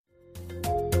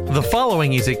The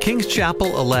following is a Kings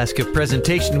Chapel, Alaska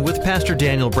presentation with Pastor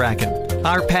Daniel Bracken.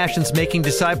 Our passion's making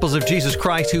disciples of Jesus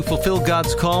Christ who fulfill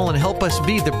God's call and help us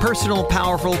be the personal,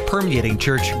 powerful, permeating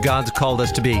church God's called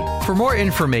us to be. For more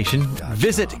information,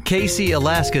 visit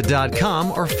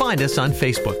kcalaska.com or find us on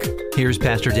Facebook. Here's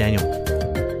Pastor Daniel.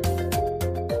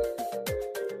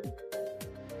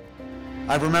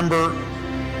 I remember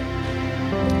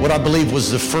what I believe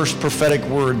was the first prophetic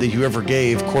word that you ever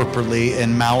gave corporately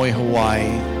in Maui,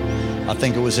 Hawaii. I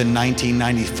think it was in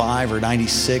 1995 or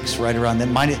 96, right around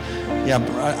then. I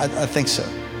think so.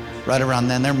 Right around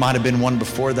then. There might have been one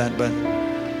before that, but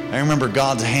I remember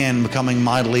God's hand becoming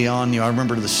mightily on you. I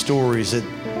remember the stories, the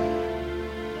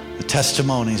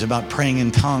testimonies about praying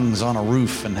in tongues on a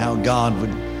roof and how God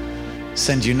would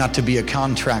send you not to be a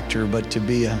contractor, but to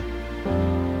be a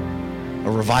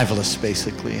revivalist,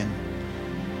 basically.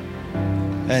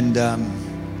 And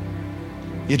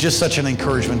you're just such an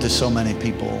encouragement to so many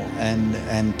people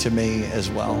and to me as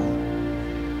well.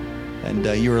 And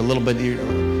you're a little bit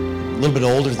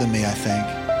older than me, I think.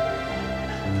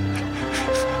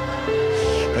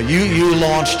 But you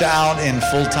launched out in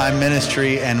full-time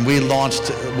ministry, and we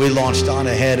launched on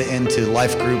ahead into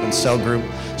life group and cell group,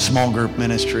 small group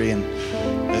ministry, and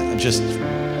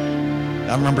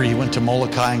I remember you went to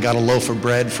Molokai and got a loaf of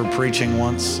bread for preaching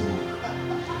once.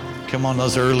 Come on,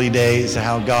 those early days,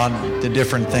 how the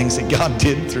different things that God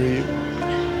did through you.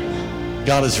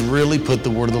 God has really put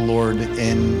the word of the Lord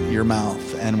in your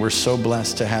mouth, and we're so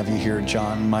blessed to have you here,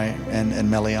 John, and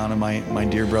Meliana, my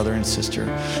dear brother and sister.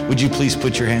 Would you please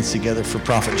put your hands together for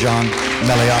Prophet John and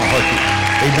Meliana Harkey?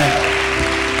 Amen.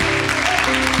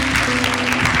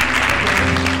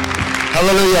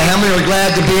 Hallelujah. How many are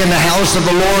glad to be in the house of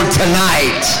the Lord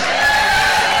tonight?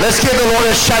 Let's give the Lord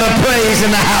a shout of praise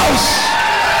in the house.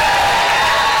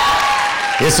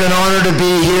 It's an honor to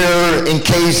be here in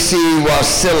KC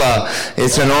Wasilla.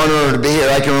 It's an honor to be here.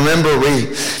 I can remember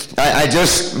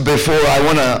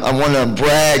I want to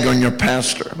brag on your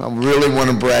pastor. I really want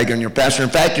to brag on your pastor. In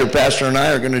fact, your pastor and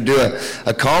I are going to do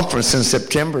a conference in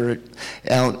September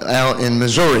out in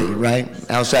Missouri, right?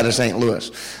 Outside of St. Louis.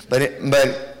 But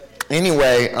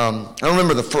anyway, I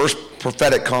remember the first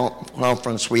prophetic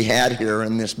conference we had here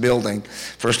in this building.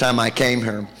 First time I came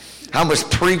here. I was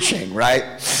preaching, right?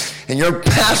 And your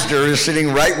pastor is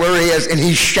sitting right where he is, and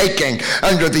he's shaking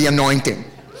under the anointing.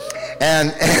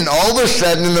 And all of a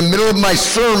sudden, in the middle of my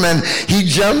sermon, he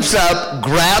jumps up,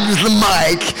 grabs the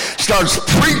mic, starts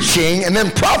preaching, and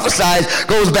then prophesies,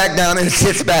 goes back down, and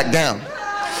sits back down.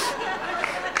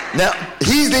 Now,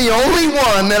 he's the only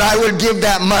one that I would give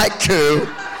that mic to.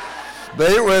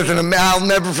 But it was I'll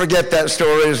never forget that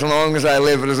story as long as I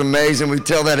live. It was amazing. We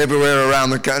tell that everywhere around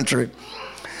the country.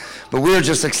 But we're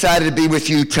just excited to be with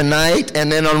you tonight.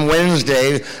 And then on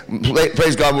Wednesday,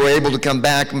 praise God, we're able to come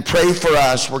back and pray for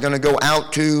us. We're going to go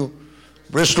out to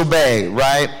Bristol Bay,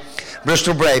 right?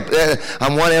 Bristol Bay.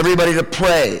 I want everybody to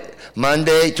pray.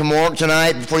 Monday,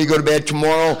 tonight, before you go to bed,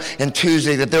 tomorrow and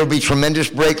Tuesday, that there will be tremendous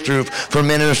breakthrough for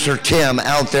Minister Tim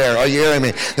out there. Are you hearing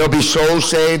me? There'll be souls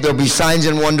saved. There'll be signs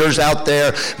and wonders out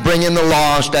there, bringing the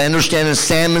lost. I understand in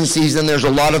salmon season, there's a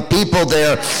lot of people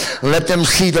there. Let them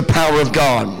see the power of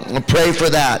God. I'll pray for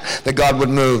that God would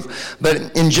move.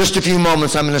 But in just a few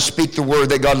moments, I'm going to speak the word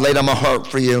that God laid on my heart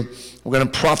for you. We're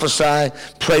going to prophesy,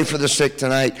 pray for the sick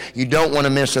tonight. You don't want to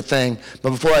miss a thing.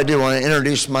 But before I do, I want to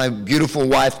introduce my beautiful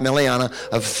wife, Meliana,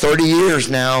 of 30 years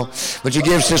now. Would you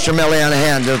give Sister Meliana a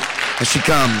hand as she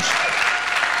comes?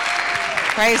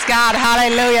 Praise God.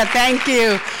 Hallelujah. Thank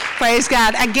you. Praise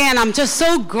God. Again, I'm just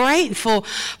so grateful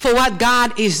for what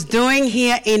God is doing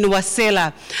here in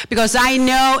Wasilla, because I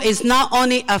know it's not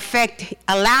only affecting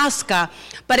Alaska,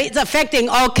 but it's affecting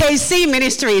all KC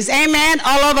ministries. Amen.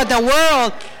 All over the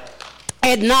world.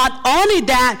 And not only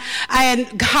that,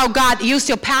 and how God used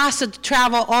your pastor to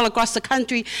travel all across the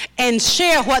country and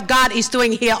share what God is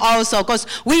doing here also, because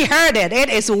we heard it. It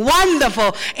is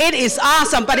wonderful. It is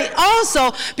awesome. But it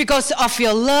also because of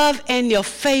your love and your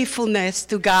faithfulness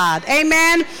to God.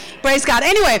 Amen. Praise God.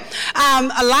 Anyway,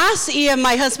 last year,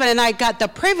 my husband and I got the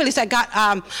privilege.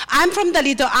 I'm from the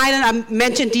little island. I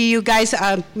mentioned to you guys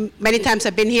many times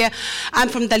I've been here. I'm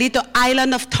from the little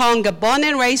island of Tonga, born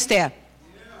and raised there.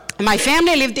 My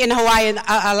family lived in Hawaii, and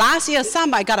last year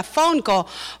summer I got a phone call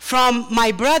from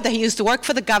my brother. He used to work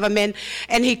for the government,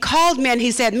 and he called me and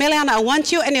he said, Meliana, I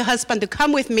want you and your husband to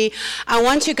come with me. I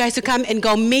want you guys to come and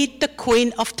go meet the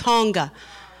Queen of Tonga.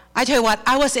 I tell you what,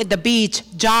 I was at the beach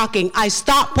jogging. I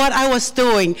stopped what I was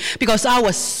doing because I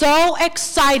was so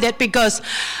excited, because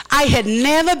I had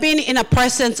never been in a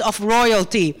presence of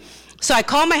royalty. So I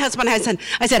called my husband. I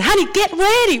said, honey, get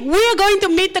ready. We're going to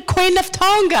meet the Queen of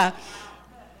Tonga.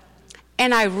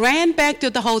 And I ran back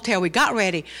to the hotel. We got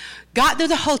ready. Got to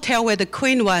the hotel where the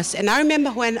queen was. And I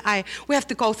remember when we have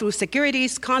to go through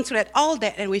securities, consulate, all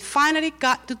that. And we finally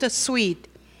got to the suite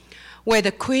where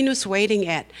the queen was waiting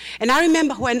at. And I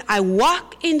remember when I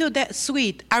walked into that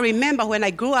suite, I remember when I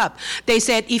grew up, they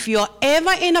said, if you're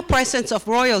ever in the presence of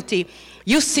royalty,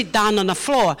 you sit down on the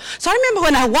floor. So I remember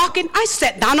when I walked in, I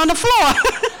sat down on the floor.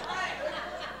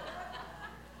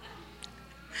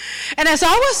 And as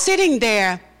I was sitting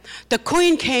there, the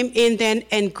queen came in then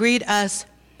and greeted us.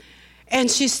 And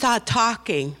she started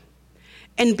talking.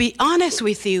 And be honest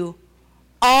with you,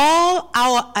 all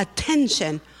our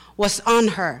attention was on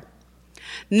her.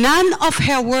 None of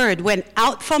her word went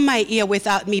out from my ear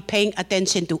without me paying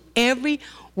attention to every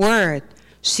word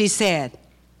she said.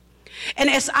 And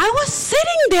as I was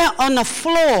sitting there on the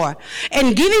floor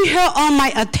and giving her all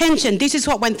my attention, this is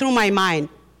what went through my mind.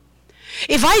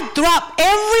 If I drop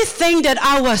everything that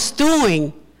I was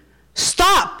doing,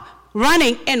 stop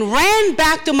running and ran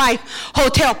back to my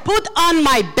hotel, put on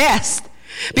my best,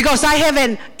 because I have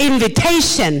an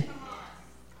invitation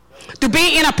to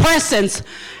be in a presence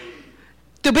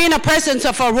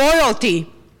of a royalty.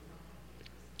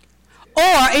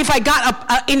 Or if I got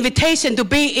an invitation to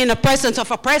be in the presence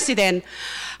of a president,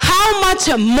 how much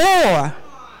more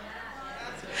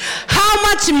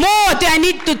do I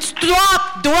need to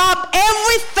drop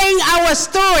everything I was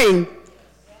doing?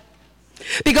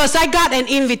 Because I got an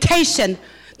invitation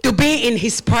to be in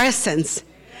his presence.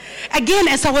 Again,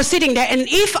 as I was sitting there, and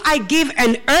if I give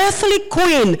an earthly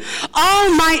queen all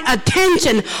my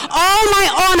attention, all my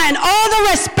honor, and all the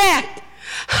respect,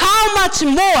 how much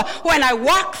more when I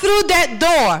walk through that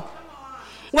door,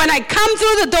 when I come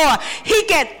through the door, he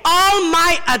get all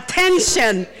my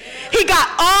attention. He got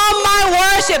all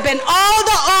my worship and all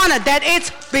the honor that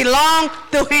it belonged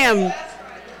to him.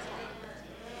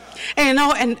 And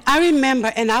and I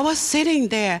remember, and I was sitting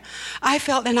there, I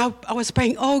felt, and I was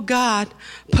praying, oh God,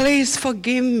 please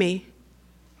forgive me.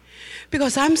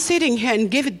 Because I'm sitting here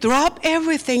and drop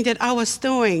everything that I was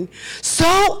doing.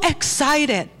 So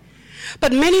excited.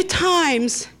 But many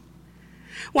times,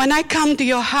 when I come to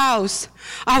your house,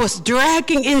 I was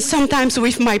dragging in sometimes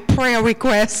with my prayer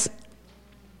requests.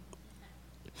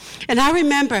 And I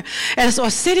remember, as I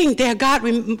was sitting there, God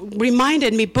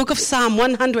reminded me, book of Psalm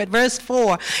 100, verse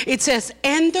 4. It says,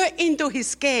 enter into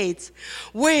his gates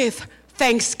with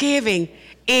thanksgiving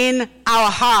in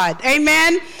our heart.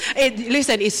 Amen?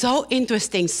 Listen, it's so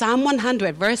interesting. Psalm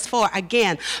 100, verse 4,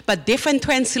 again, but different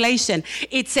translation.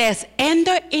 It says,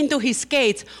 enter into his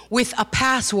gates with a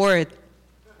password.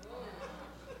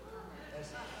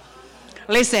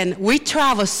 Listen, we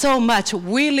travel so much,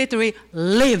 we literally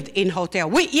lived in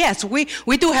hotels. We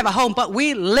do have a home, but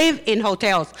we live in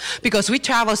hotels because we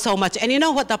travel so much. And you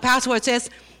know what the password says?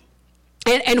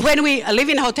 And when we live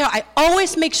in a hotel, I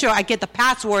always make sure I get the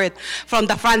password from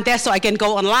the front desk so I can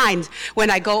go online when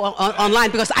I go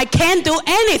online, because I can't do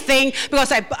anything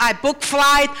because I book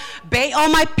flight, pay all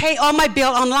my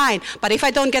bill online. But if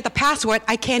I don't get the password,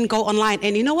 I can't go online.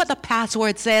 And you know what the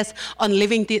password says on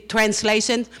Living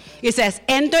Translation? It says,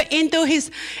 enter into his,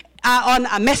 on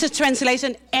a Message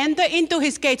translation, enter into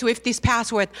his gates with this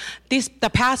password. This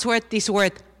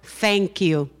word, thank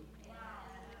you.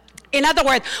 In other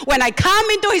words, when I come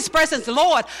into his presence,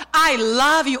 Lord, I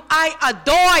love you. I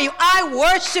adore you.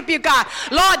 I worship you, God.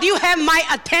 Lord, you have my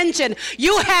attention.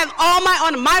 You have all my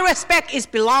honor. My respect is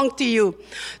belong to you.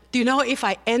 Do you know, if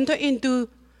I enter into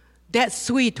that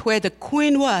suite where the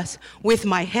queen was with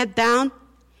my head down,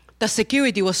 the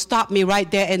security will stop me right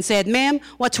there and said, ma'am,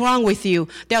 what's wrong with you?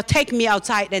 They'll take me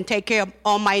outside and take care of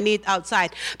all my needs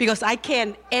outside, because I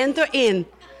can't enter in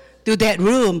to that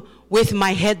room with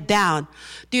my head down.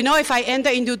 Do you know, if I enter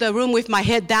into the room with my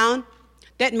head down,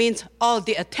 that means all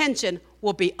the attention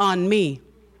will be on me.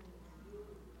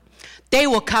 They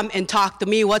will come and talk to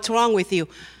me. What's wrong with you?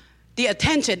 The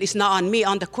attention is not on me,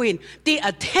 on the queen. The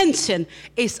attention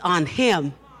is on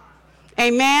him.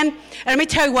 Amen. And let me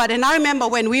tell you what, and I remember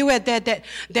when we were there that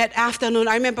afternoon,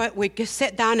 I remember we just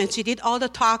sat down and she did all the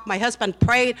talk. My husband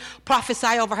prayed,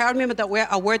 prophesied over her. I remember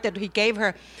a word that he gave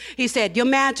her. He said, Your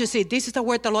Majesty, this is the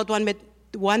word the Lord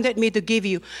wanted me to give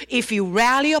you. If you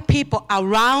rally your people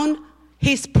around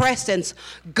his presence,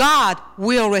 God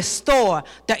will restore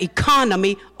the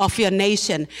economy of your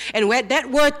nation. And when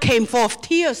that word came forth,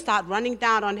 tears started running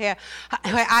down on her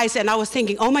eyes. And I was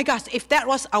thinking, oh my gosh, if that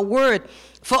was a word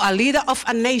for a leader of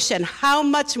a nation, how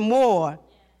much more?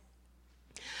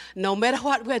 No matter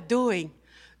what we're doing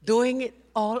it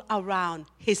all around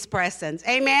his presence.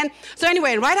 Amen. So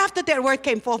anyway, right after that word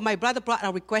came forth, my brother brought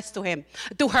a request to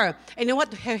her. And you know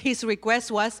what his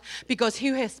request was? Because he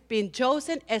has been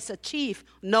chosen as a chief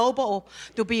noble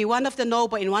to be one of the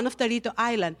noble in one of the little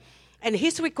island. And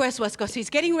his request was because he's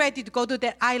getting ready to go to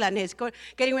that island. He's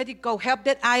getting ready to go help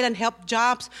that island, help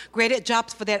jobs, create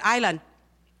jobs for that island.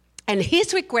 And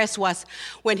his request was,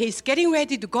 when he's getting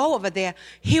ready to go over there,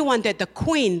 he wanted the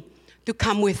queen to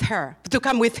come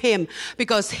with him,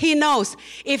 because he knows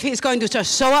if he's going to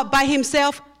just show up by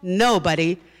himself,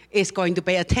 nobody is going to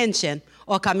pay attention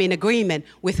or come in agreement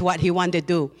with what he wanted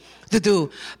to do.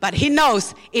 But he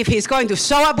knows if he's going to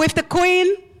show up with the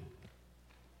queen,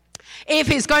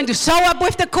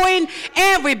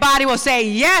 everybody will say,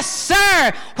 yes,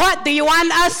 sir. What do you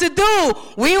want us to do?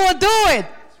 We will do it.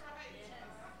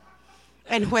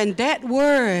 And when that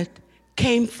word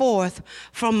came forth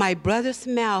from my brother's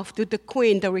mouth to the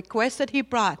queen, the request that he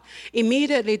brought,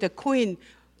 immediately the queen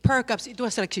perked up. It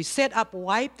was like she sat up,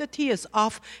 wiped the tears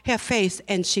off her face,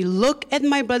 and she looked at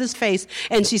my brother's face,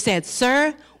 and she said,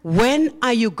 sir, when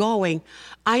are you going?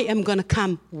 I am going to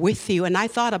come with you. And I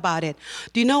thought about it.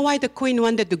 Do you know why the queen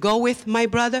wanted to go with my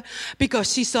brother?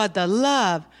 Because she saw the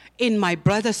love in my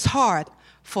brother's heart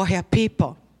for her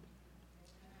people.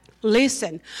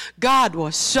 Listen, God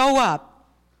will show up.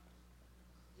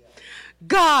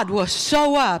 God will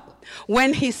show up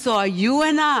when he saw you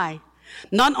and I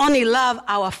not only love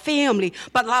our family,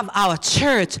 but love our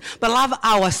church, but love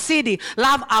our city,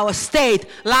 love our state,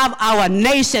 love our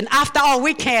nation. After all,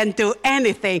 we can't do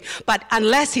anything. But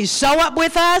unless he show up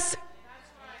with us,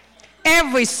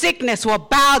 every sickness will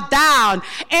bow down.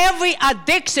 Every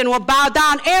addiction will bow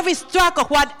down. Every struggle,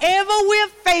 whatever we're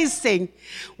facing,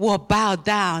 will bow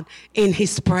down in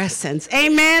his presence.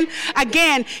 Amen.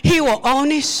 Again, he will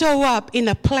only show up in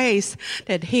a place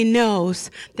that he knows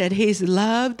that he's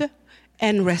loved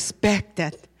and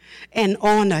respected and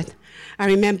honored. I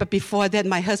remember before that,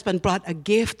 my husband brought a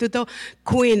gift to the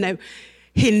queen.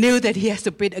 He knew that he has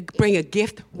to bring a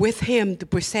gift with him to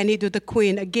present it to the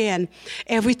queen. Again,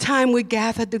 every time we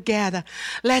gather together,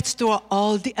 let's draw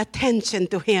all the attention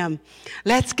to him.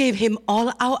 Let's give him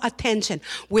all our attention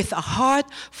with a heart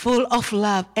full of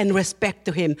love and respect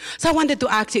to him. So I wanted to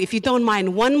ask you, if you don't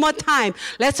mind, one more time,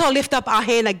 let's all lift up our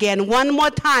hand again. One more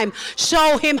time.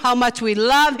 Show him how much we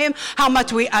love him, how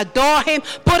much we adore him.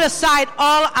 Put aside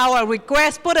all our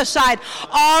requests. Put aside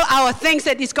all our things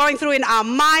that is going through in our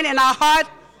mind and our heart.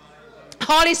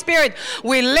 Holy Spirit,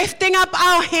 we're lifting up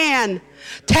our hand,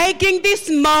 taking this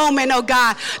moment, oh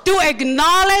God, to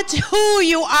acknowledge who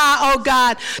you are, oh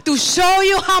God, to show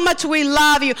you how much we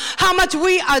love you, how much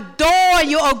we adore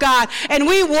you, oh God, and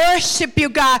we worship you,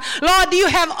 God. Lord, you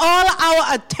have all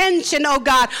our attention, oh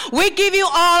God. We give you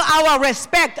all our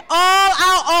respect, all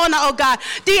our honor, oh God.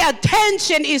 The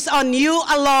attention is on you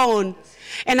alone.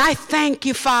 And I thank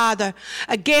you, Father.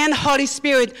 Again, Holy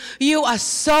Spirit, you are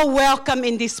so welcome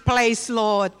in this place,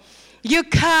 Lord. You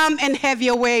come and have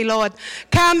your way, Lord.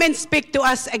 Come and speak to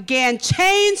us again.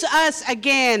 Change us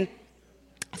again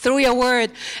through your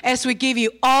word as we give you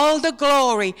all the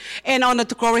glory and honor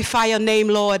to glorify your name,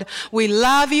 Lord. We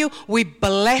love you, we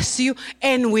bless you,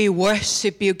 and we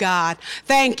worship you, God.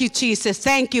 Thank you, Jesus.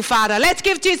 Thank you, Father. Let's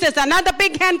give Jesus another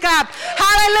big hand clap.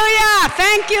 Hallelujah.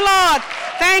 Thank you, Lord.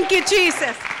 Thank you,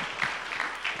 Jesus.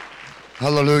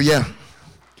 Hallelujah.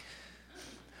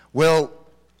 Well,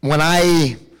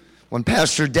 when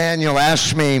Pastor Daniel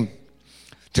asked me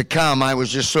to come, I was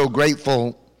just so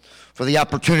grateful for the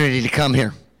opportunity to come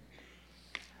here.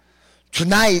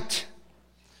 Tonight,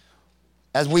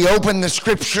 as we open the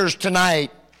scriptures tonight,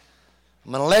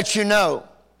 I'm going to let you know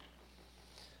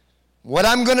what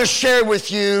I'm going to share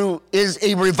with you is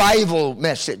a revival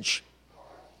message.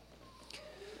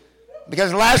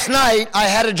 Because last night I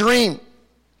had a dream.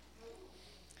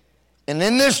 And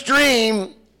in this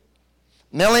dream,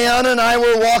 Meliana and I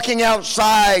were walking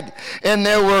outside, and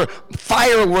there were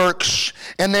fireworks,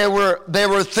 and there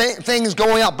were things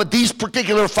going out. But these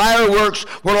particular fireworks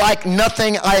were like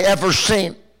nothing I ever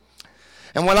seen.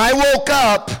 And when I woke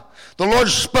up, the Lord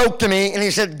spoke to me, and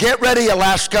he said, "Get ready,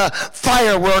 Alaska.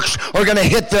 Fireworks are going to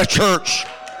hit the church.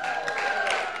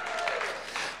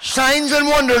 Signs and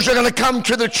wonders are going to come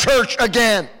to the church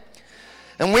again."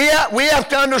 And we have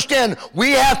to understand,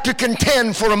 we have to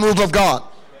contend for a move of God.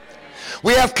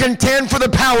 We have to contend for the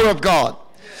power of God.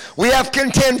 We have to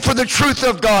contend for the truth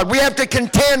of God. We have to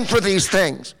contend for these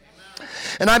things.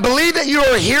 And I believe that you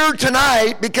are here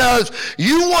tonight because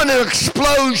you want an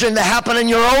explosion to happen in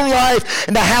your own life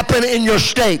and to happen in your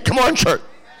state. Come on, church.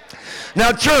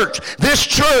 Now, church,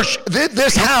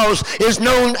 this house is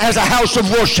known as a house of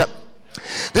worship.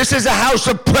 This is a house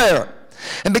of prayer.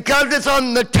 And because it's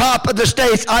on the top of the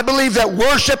stage, I believe that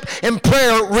worship and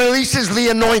prayer releases the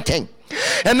anointing.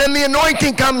 And then the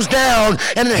anointing comes down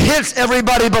and it hits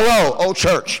everybody below. Oh,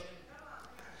 church.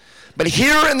 But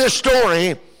here in this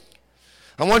story,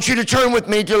 I want you to turn with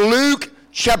me to Luke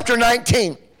chapter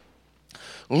 19.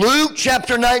 Luke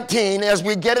chapter 19, as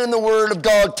we get in the Word of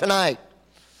God tonight.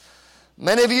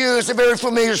 Many of you, it's a very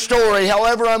familiar story.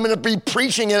 However, I'm going to be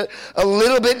preaching it a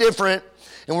little bit different.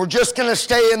 And we're just going to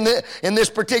stay in this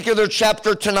particular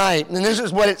chapter tonight. And this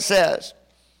is what it says.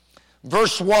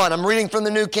 Verse 1, I'm reading from the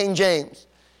New King James.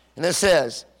 And it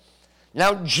says,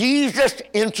 Then Jesus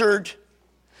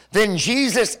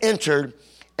entered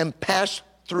and passed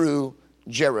through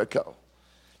Jericho.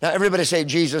 Now everybody say,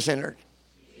 Jesus entered.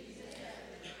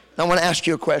 I want to ask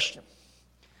you a question.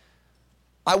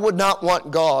 I would not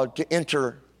want God to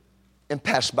enter and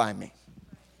pass by me.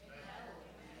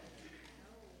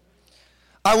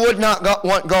 I would not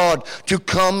want God to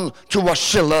come to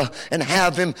Wasilla and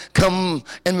have him come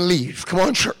and leave. Come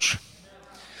on, church.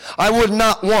 I would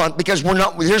not want, because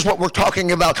here's what we're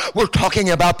talking about. We're talking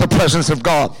about the presence of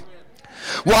God.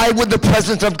 Why would the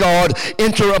presence of God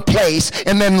enter a place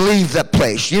and then leave that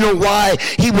place? You know why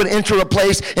he would enter a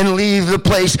place and leave the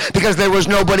place? Because there was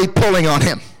nobody pulling on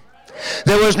him.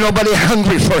 There was nobody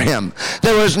hungry for him.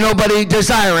 There was nobody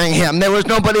desiring him. There was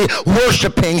nobody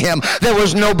worshiping him. There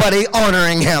was nobody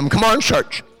honoring him. Come on,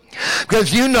 church.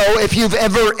 Because you know, if you've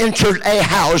ever entered a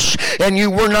house and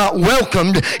you were not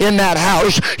welcomed in that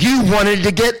house, you wanted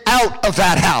to get out of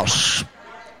that house.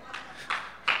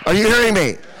 Are you hearing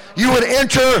me? You would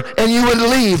enter and you would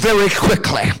leave very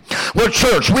quickly. Well,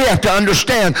 church, we have to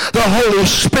understand the Holy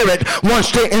Spirit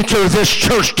wants to enter this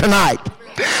church tonight.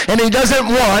 And he doesn't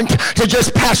want to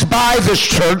just pass by this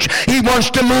church. He wants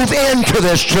to move into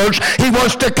this church. He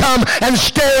wants to come and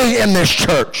stay in this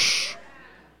church.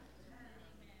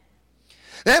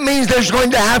 That means there's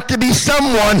going to have to be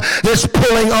someone that's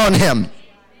pulling on him.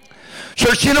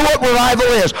 Church, you know what revival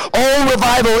is? All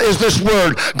revival is this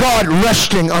word, God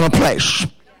resting on a place.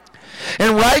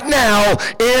 And right now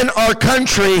in our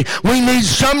country, we need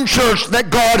some church that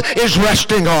God is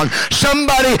resting on.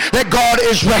 Somebody that God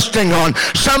is resting on.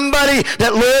 Somebody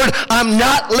that, Lord,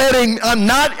 I'm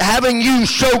not having you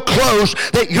so close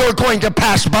that you're going to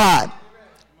pass by.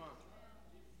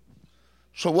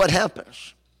 So what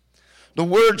happens? The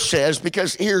word says,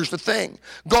 because here's the thing,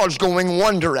 God's going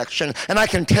one direction, and I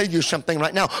can tell you something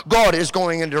right now, God is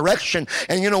going in a direction,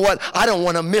 and you know what? I don't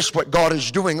want to miss what God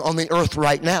is doing on the earth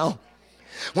right now.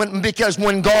 Because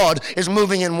when God is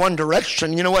moving in one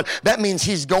direction, you know what? That means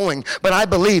he's going. But I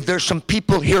believe there's some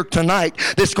people here tonight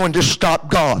that's going to stop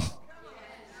God.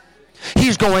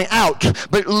 He's going out.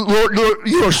 But Lord,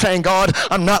 you are saying, God,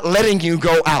 I'm not letting you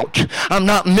go out. I'm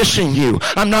not missing you.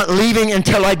 I'm not leaving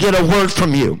until I get a word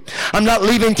from you. I'm not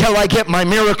leaving till I get my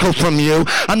miracle from you.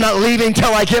 I'm not leaving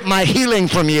till I get my healing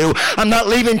from you. I'm not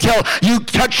leaving till you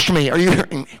touched me. Are you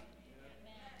hearing me?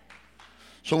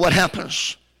 So what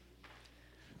happens?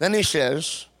 Then he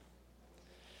says,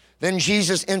 Then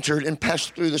Jesus entered and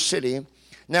passed through the city.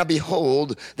 Now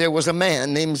behold, there was a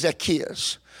man named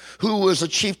Zacchaeus, who was a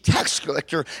chief tax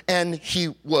collector, and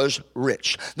he was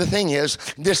rich. The thing is,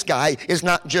 this guy is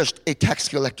not just a tax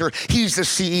collector. He's the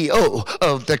CEO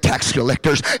of the tax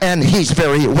collectors, and he's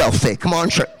very wealthy. Come on,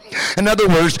 church. In other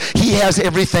words, he has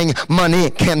everything money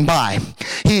can buy.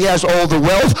 He has all the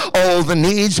wealth, all the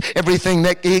needs, everything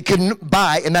that he can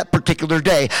buy in that particular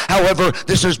day. However,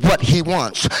 this is what he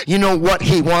wants. You know what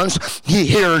he wants? He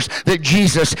hears that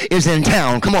Jesus is in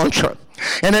town. Come on, church.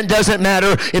 And it doesn't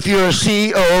matter if you're a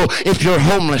CEO, if you're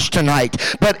homeless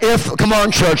tonight. But come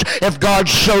on, church, if God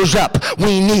shows up,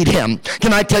 we need him.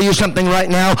 Can I tell you something right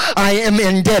now? I am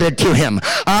indebted to him.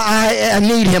 I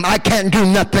need him. I can't do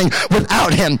nothing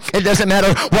without him. It doesn't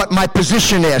matter what my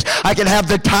position is. I can have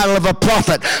the title of a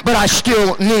prophet, but I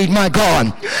still need my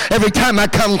God. Every time I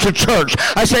come to church,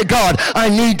 I say, God, I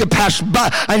need to pass by.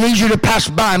 I need you to pass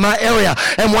by my area.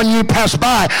 And when you pass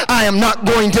by, I am not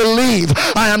going to leave.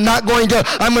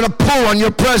 I'm going to pull on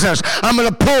your presence. I'm going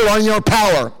to pull on your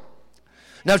power.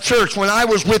 Now, church, when I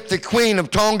was with the Queen of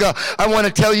Tonga, I want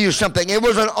to tell you something. It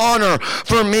was an honor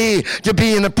for me to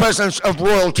be in the presence of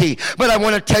royalty. But I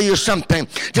want to tell you something.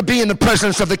 To be in the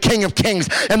presence of the King of Kings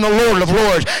and the Lord of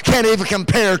Lords can't even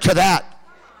compare to that.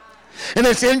 And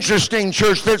it's interesting,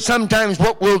 church, that sometimes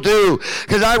what we'll do,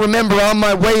 because I remember on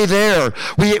my way there,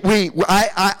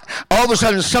 I all of a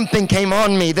sudden something came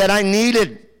on me that I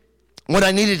needed. What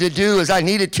I needed to do is I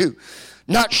needed to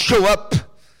not show up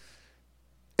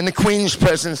in the Queen's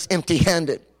presence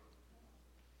empty-handed.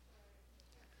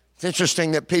 It's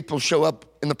interesting that people show up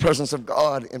in the presence of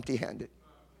God empty-handed.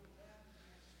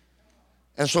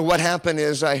 And so what happened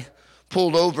is I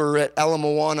pulled over at Ala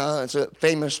Moana. It's a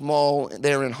famous mall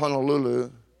there in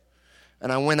Honolulu.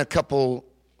 And I went a couple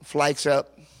flights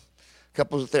up, a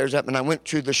couple of stairs up, and I went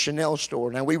to the Chanel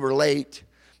store. Now, we were late,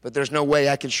 but there's no way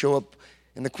I could show up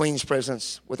in the Queen's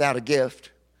presence without a gift.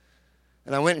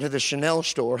 And I went into the Chanel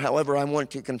store. However, I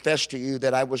want to confess to you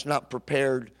that I was not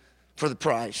prepared for the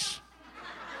price.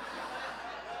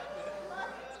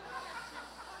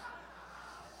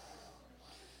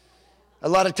 A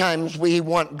lot of times we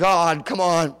want God, come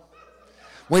on.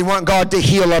 We want God to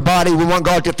heal our body. We want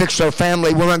God to fix our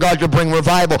family. We want God to bring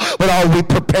revival. But are we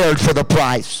prepared for the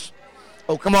price?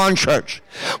 Oh, come on, church.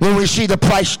 When we see the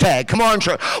price tag, come on,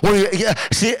 church.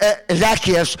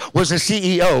 Zacchaeus was a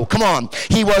CEO. Come on.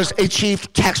 He was a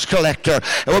chief tax collector.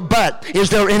 But is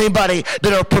there anybody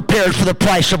that are prepared for the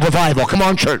price of revival? Come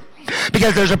on, church.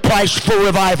 Because there's a price for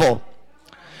revival.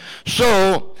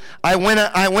 So I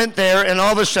went there, and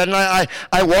all of a sudden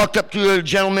I walked up to a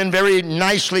gentleman very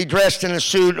nicely dressed in a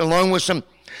suit, along with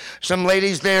some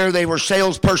ladies there. They were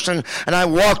salesperson, and I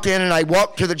walked in, and I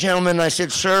walked to the gentleman, and I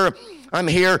said, "Sir, I'm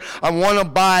here. I want to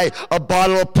buy a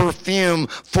bottle of perfume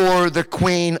for the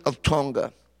Queen of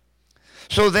Tonga."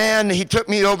 So then he took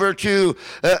me over to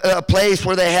a place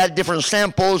where they had different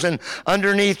samples, and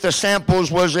underneath the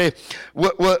samples was a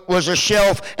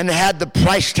shelf, and it had the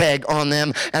price tag on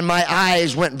them, and my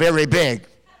eyes went very big.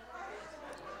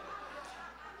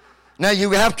 Now,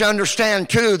 you have to understand,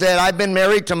 too, that I've been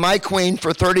married to my queen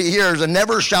for 30 years and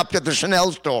never shopped at the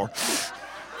Chanel store.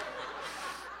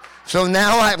 So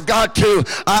now I've got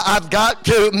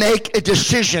to make a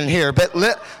decision here. But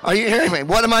are you hearing me?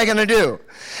 What am I going to do?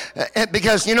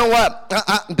 Because you know what?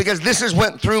 Because this has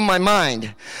went through my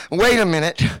mind. Wait a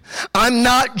minute. I'm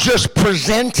not just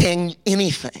presenting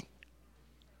anything.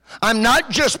 I'm not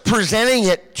just presenting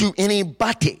it to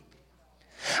anybody.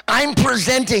 I'm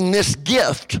presenting this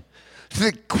gift to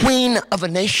the queen of a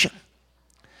nation.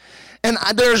 And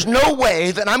there's no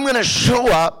way that I'm going to show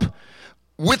up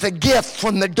with a gift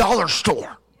from the dollar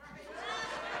store.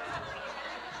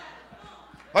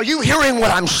 Are you hearing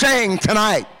what I'm saying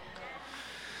tonight?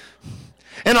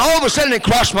 And all of a sudden it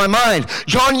crossed my mind,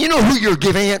 John, you know who you're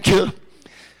giving it to?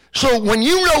 So when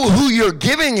you know who you're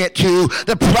giving it to,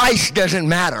 the price doesn't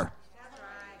matter.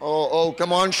 Oh,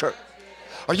 come on, church.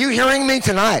 Are you hearing me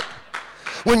tonight?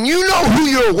 When you know who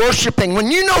you're worshiping,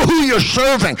 when you know who you're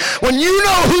serving, when you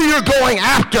know who you're going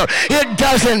after, it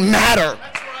doesn't matter.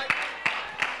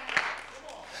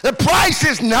 The price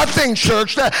is nothing,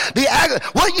 church.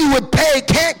 What you would pay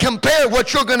can't compare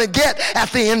what you're going to get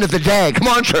at the end of the day. Come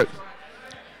on, church.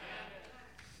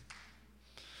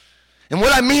 And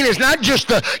what I mean is not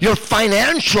just your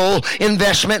financial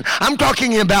investment. I'm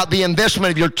talking about the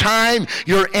investment of your time,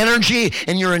 your energy,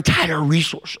 and your entire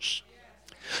resources.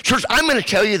 Church, I'm going to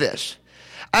tell you this.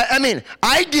 I mean,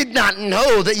 I did not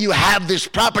know that you have this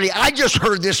property. I just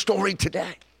heard this story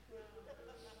today.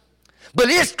 But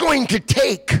it's going to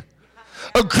take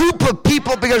a group of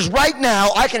people, because right now,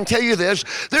 I can tell you this,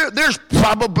 there's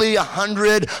probably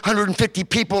 100, 150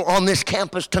 people on this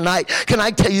campus tonight. Can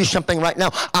I tell you something right now?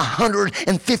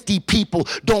 150 people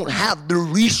don't have the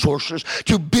resources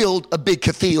to build a big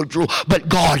cathedral, but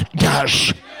God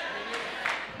does.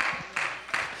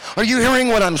 Are you hearing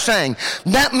what I'm saying?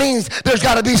 That means there's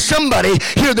got to be somebody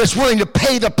here that's willing to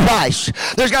pay the price.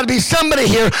 There's got to be somebody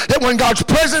here that when God's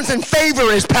presence and favor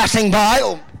is passing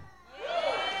by,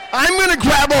 I'm going to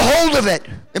grab a hold of it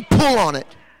and pull on it.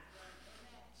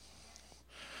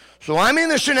 So I'm in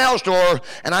the Chanel store,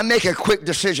 and I make a quick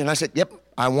decision. I said, yep,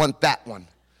 I want that one.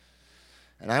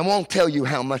 And I won't tell you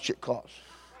how much it costs.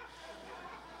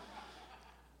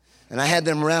 And I had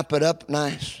them wrap it up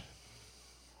nice.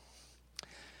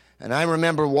 And I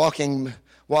remember walking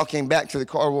back to the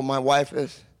car where my wife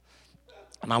is.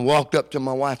 And I walked up to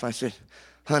my wife. I said,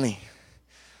 honey,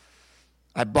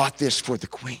 I bought this for the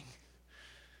queen.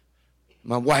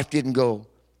 My wife didn't go,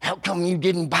 how come you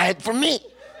didn't buy it for me?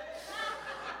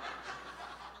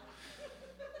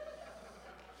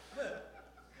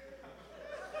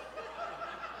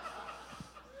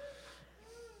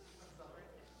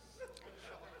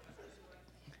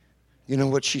 You know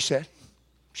what she said?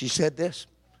 She said this.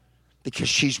 Because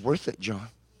she's worth it, John.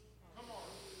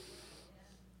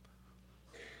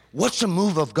 What's a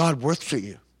move of God worth to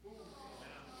you?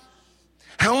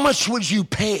 How much would you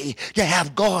pay to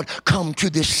have God come to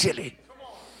this city?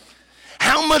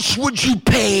 How much would you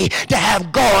pay to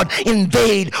have God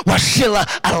invade Wasilla,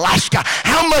 Alaska?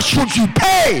 How much would you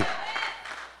pay?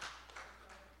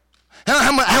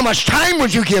 How much time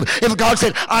would you give if God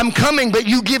said, I'm coming, but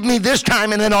you give me this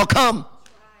time and then I'll come?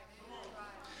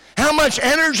 How much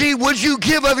energy would you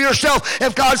give of yourself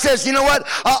if God says, you know what,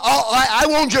 I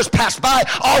won't just pass by,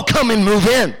 I'll come and move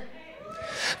in.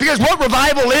 Because what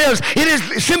revival is, it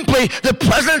is simply the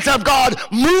presence of God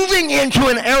moving into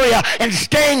an area and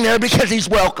staying there because he's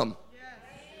welcome.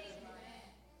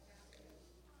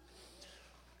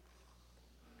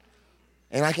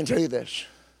 And I can tell you this.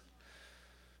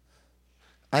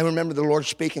 I remember the Lord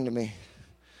speaking to me.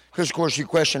 Because, of course, you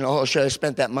question, should I have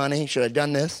spent that money? Should I have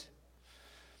done this?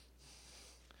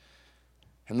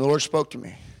 And the Lord spoke to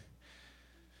me.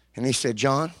 And he said,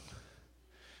 John,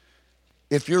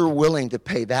 if you're willing to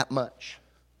pay that much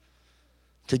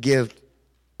to give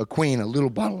a queen a little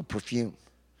bottle of perfume,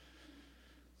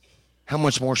 how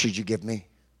much more should you give me?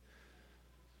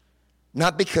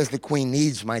 Not because the queen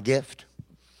needs my gift.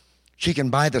 She can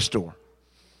buy the store.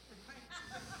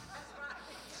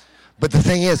 But the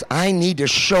thing is, I need to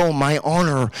show my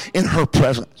honor in her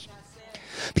presence.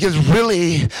 Because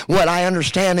really, what I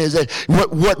understand is that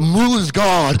what moves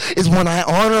God is when I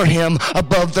honor him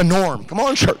above the norm. Come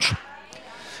on, church.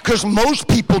 Because most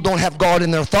people don't have God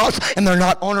in their thoughts, and they're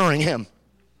not honoring him.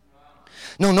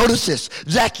 No, notice this.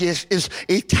 Zacchaeus is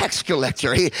a tax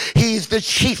collector. He's the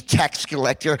chief tax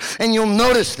collector. And you'll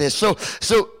notice this. So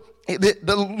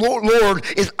the Lord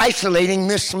is isolating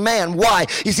this man. Why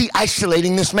is he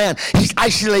isolating this man? He's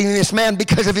isolating this man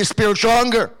because of his spiritual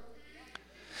hunger.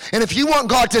 And if you want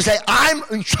God to say,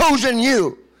 I'm chosen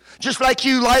you, just like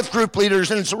you life group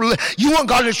leaders, and you want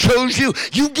God to choose you,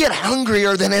 you get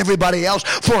hungrier than everybody else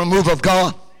for a move of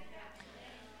God.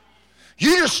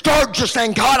 You just start just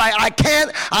saying, God, I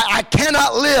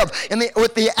cannot live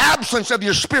with the absence of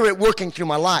your spirit working through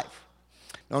my life.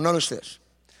 Now notice this.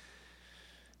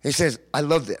 He says, I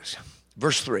love this.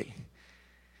 Verse 3.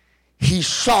 He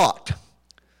sought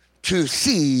to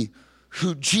see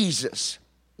who Jesus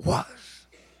was.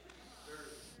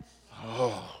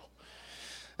 Oh.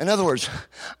 In other words,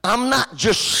 I'm not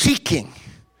just seeking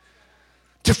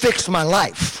to fix my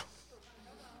life.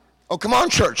 Oh, come on,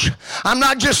 church. I'm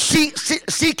not just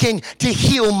seeking to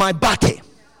heal my body.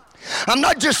 I'm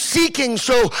not just seeking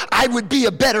so I would be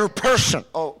a better person.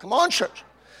 Oh, come on, church.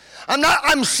 I'm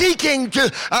not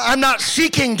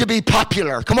seeking to be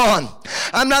popular. Come on.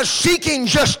 I'm not seeking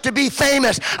just to be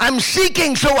famous. I'm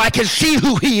seeking so I can see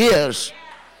who he is.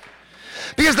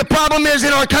 Because the problem is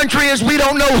in our country is we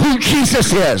don't know who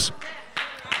Jesus is.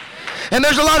 And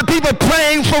there's a lot of people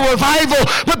praying for revival,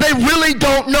 but they really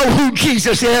don't know who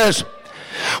Jesus is.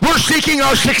 We're seeking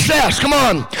our success. Come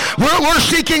on. We're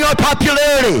seeking our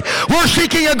popularity. We're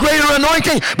seeking a greater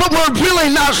anointing, but we're really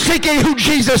not seeking who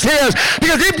Jesus is.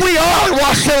 Because if we are,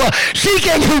 Wasilla,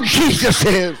 seeking who Jesus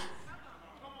is,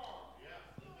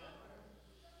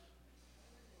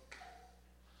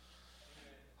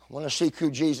 I want to seek who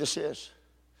Jesus is.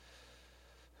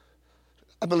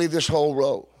 I believe this whole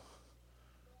row,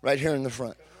 right here in the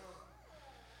front,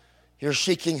 you're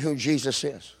seeking who Jesus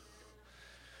is.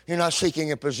 You're not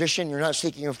seeking a position. You're not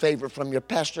seeking a favor from your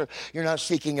pastor. You're not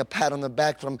seeking a pat on the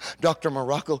back from Dr.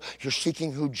 Morocco. You're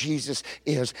seeking who Jesus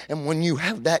is. And when you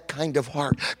have that kind of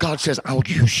heart, God says, I'll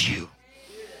use you.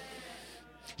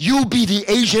 You'll be the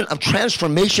agent of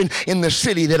transformation in the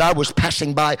city that I was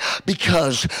passing by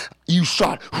because you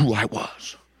sought who I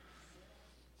was.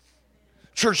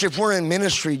 Church, if we're in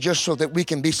ministry just so that we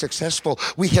can be successful,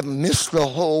 we have missed the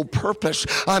whole purpose.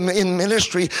 I'm in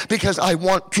ministry because I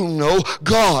want to know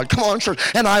God. Come on, church.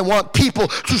 And I want people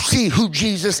to see who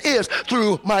Jesus is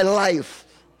through my life.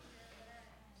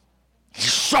 He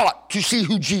sought to see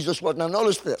who Jesus was. Now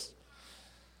notice this.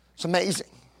 It's amazing.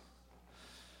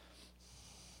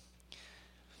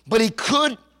 But he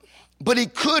could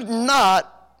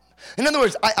not. In other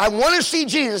words, I want to see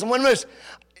Jesus.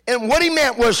 And what he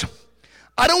meant was,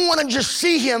 I don't want to just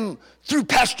see him through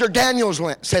Pastor Daniel's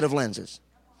set of lenses.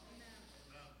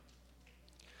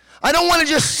 I don't want to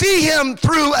just see him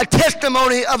through a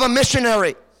testimony of a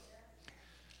missionary.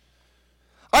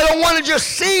 I don't want to just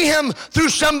see him through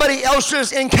somebody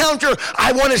else's encounter.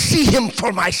 I want to see him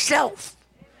for myself.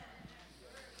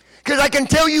 Because I can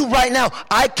tell you right now,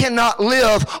 I cannot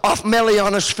live off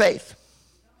Meliana's faith.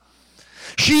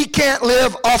 She can't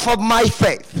live off of my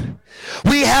faith.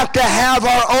 We have to have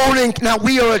our own. Now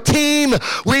we are a team.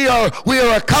 We are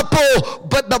a couple.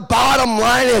 But the bottom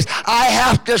line is, I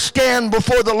have to stand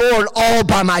before the Lord all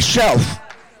by myself.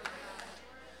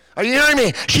 Are you hearing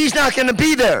me? She's not going to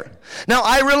be there. Now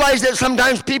I realize that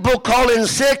sometimes people call in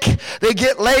sick. They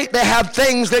get late. They have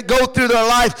things that go through their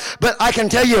life. But I can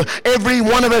tell you, every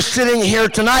one of us sitting here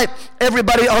tonight,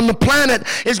 everybody on the planet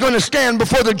is going to stand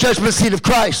before the judgment seat of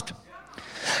Christ.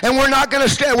 And we're not going to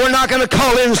stay. We're not going to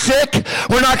call in sick.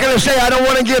 We're not going to say, I don't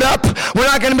want to get up. We're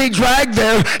not going to be dragged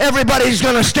there. Everybody's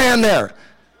going to stand there.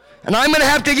 And I'm going to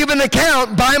have to give an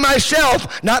account by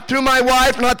myself, not through my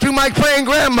wife, not through my praying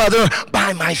grandmother,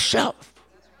 by myself,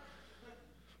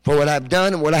 for what I've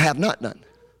done and what I have not done.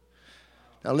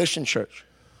 Now listen, church.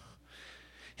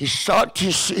 He sought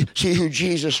to see who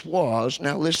Jesus was.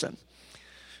 Now listen.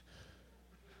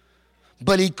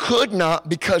 But he could not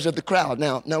because of the crowd.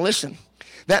 Now listen.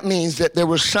 That means that there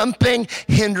was something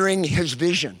hindering his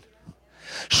vision.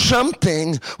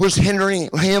 Something was hindering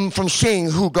him from seeing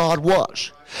who God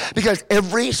was. Because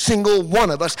every single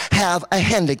one of us have a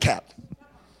handicap.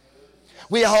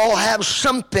 We all have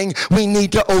something we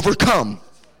need to overcome.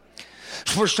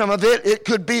 For some of it, it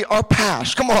could be our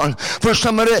past. Come on. For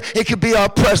some of it, it could be our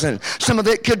present. Some of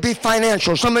it could be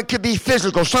financial. Some of it could be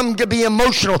physical. Some could be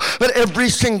emotional. But every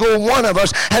single one of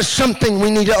us has something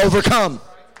we need to overcome.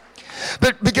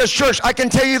 But because, church, I can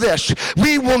tell you this.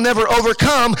 We will never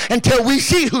overcome until we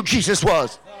see who Jesus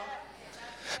was.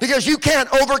 Because you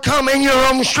can't overcome in your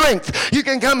own strength. You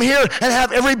can come here and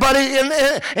have everybody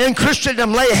in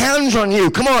Christendom lay hands on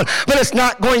you. Come on. But it's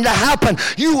not going to happen.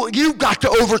 You've got to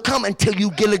overcome until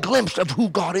you get a glimpse of who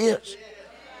God is.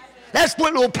 That's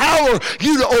what will power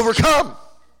you to overcome.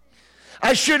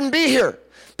 I shouldn't be here.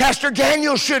 Pastor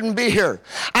Daniel shouldn't be here.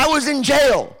 I was in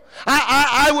jail.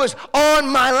 I was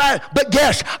on my life. But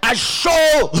guess, I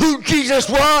saw who Jesus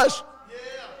was.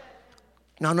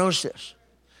 Now notice this.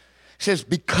 It says,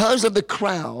 because of the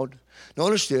crowd,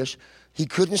 notice this, he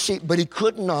couldn't see, but he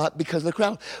could not because of the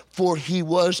crowd, for he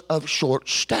was of short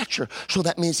stature. So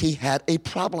that means he had a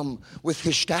problem with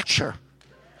his stature.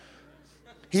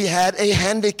 He had a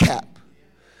handicap,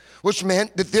 which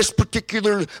meant that this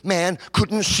particular man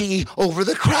couldn't see over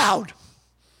the crowd.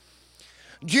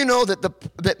 Do you know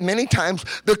that many times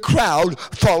the crowd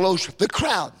follows the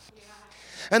crowd?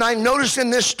 And I noticed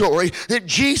in this story that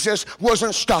Jesus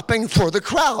wasn't stopping for the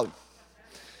crowd.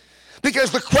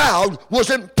 Because the crowd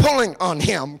wasn't pulling on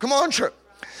him. Come on, church.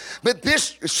 But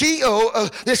this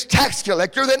CEO, this tax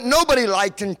collector that nobody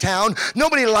liked in town,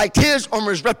 nobody liked his or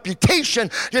his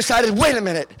reputation, decided, wait a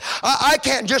minute, I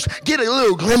can't just get a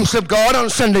little glimpse of God on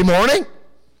Sunday morning.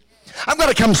 I've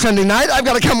got to come Sunday night. I've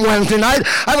got to come Wednesday night.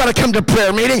 I've got to come to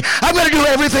prayer meeting. I've got to do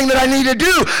everything that I need to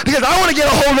do because I want to get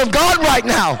a hold of God right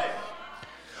now.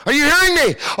 Are you hearing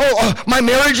me? My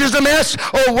marriage is a mess.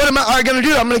 What am I going to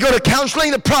do? I'm going to go to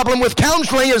counseling. The problem with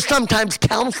counseling is sometimes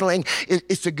counseling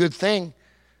it's a good thing.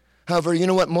 However, you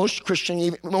know what?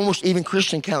 Almost even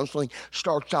Christian counseling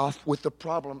starts off with the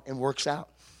problem and works out.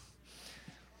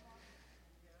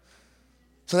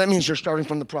 So that means you're starting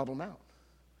from the problem out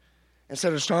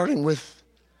instead of starting with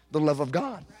the love of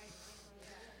God.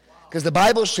 Because the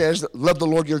Bible says, love the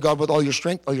Lord your God with all your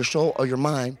strength, all your soul, all your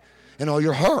mind, and all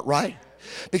your heart, right?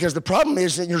 Because the problem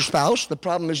isn't your spouse. The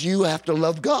problem is you have to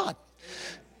love God.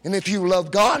 And if you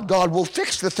love God, God will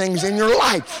fix the things in your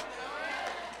life.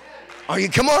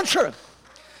 Come on, church.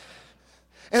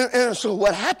 And so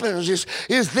what happens is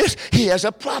this. He has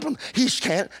a problem. He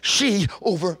can't see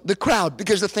over the crowd.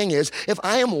 Because the thing is, if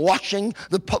I am watching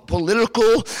the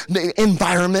political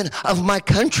environment of my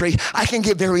country, I can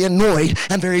get very annoyed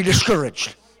and very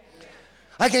discouraged.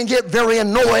 I can get very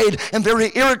annoyed and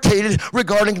very irritated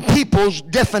regarding people's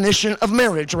definition of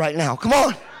marriage right now. Come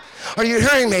on. Are you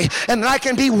hearing me? And I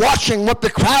can be watching what the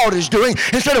crowd is doing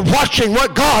instead of watching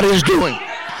what God is doing.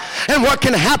 And what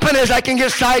can happen is I can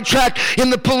get sidetracked in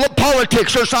the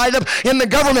politics or in the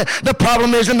government. The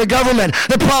problem is in the government.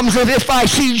 The problem is if I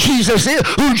see Jesus is,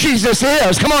 who Jesus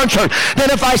is, come on, church, then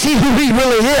if I see who he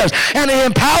really is and he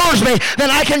empowers me,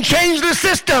 then I can change the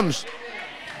systems.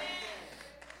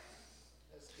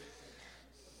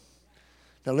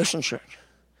 Now listen, church.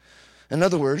 In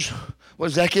other words, what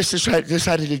Zacchaeus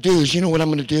decided to do is, you know what I'm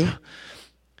going to do?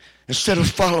 Instead of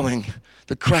following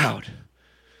the crowd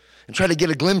and try to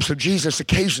get a glimpse of Jesus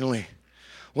occasionally,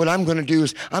 what I'm going to do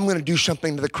is I'm going to do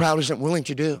something that the crowd isn't willing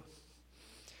to do.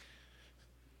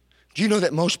 Do you know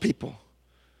that most people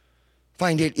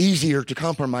find it easier to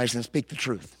compromise than speak the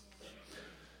truth?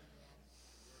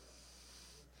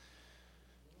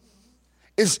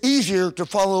 It's easier to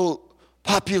follow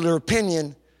popular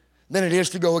opinion than it is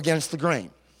to go against the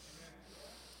grain.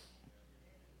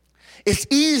 It's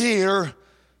easier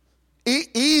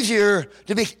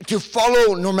to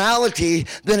follow normality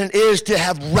than it is to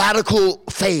have radical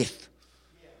faith.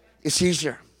 It's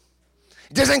easier.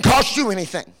 It doesn't cost you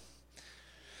anything.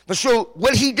 But so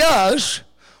what he does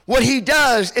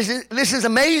is, this is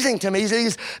amazing to me,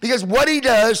 because what he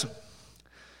does,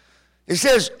 it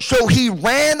says, so he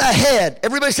ran ahead.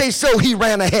 Everybody say, so he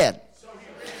ran ahead.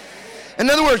 In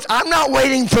other words, I'm not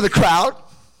waiting for the crowd.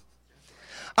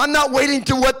 I'm not waiting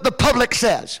to what the public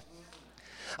says.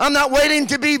 I'm not waiting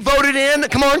to be voted in.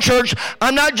 Come on, church.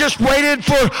 I'm not just waiting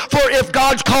for if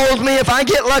God's called me, if I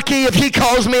get lucky, if he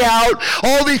calls me out,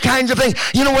 all these kinds of things.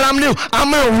 You know what I'm going to do? I'm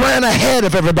going to run ahead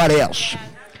of everybody else.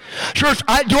 Church,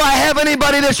 do I have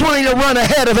anybody that's willing to run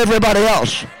ahead of everybody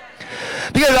else?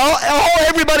 Because all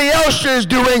everybody else is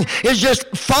doing is just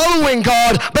following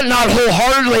God, but not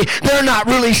wholeheartedly. They're not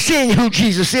really seeing who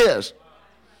Jesus is.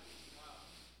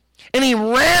 And he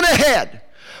ran ahead.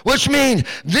 Which means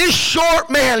this short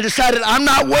man decided, I'm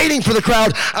not waiting for the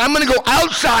crowd. I'm going to go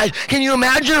outside. Can you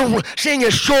imagine seeing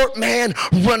a short man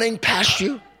running past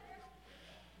you?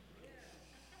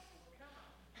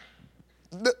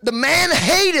 The man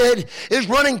hated is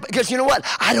running because you know what?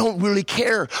 I don't really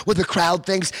care what the crowd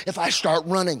thinks if I start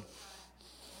running.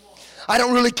 I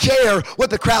don't really care what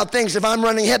the crowd thinks if I'm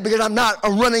running ahead because I'm not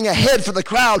running ahead for the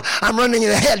crowd. I'm running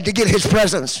ahead to get his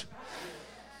presence.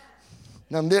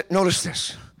 Now notice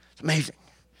this. Amazing.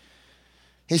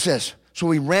 He says, so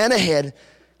we ran ahead,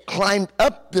 climbed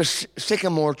up the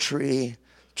sycamore tree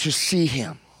to see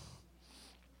him.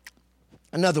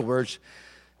 In other words,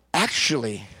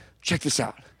 actually, check this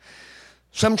out.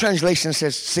 Some translation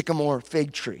says sycamore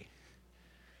fig tree.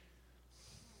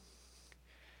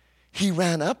 He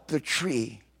ran up the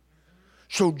tree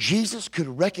so Jesus could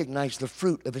recognize the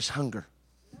fruit of his hunger.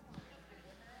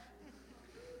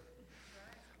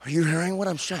 Are you hearing what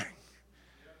I'm saying?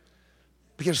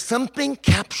 Because something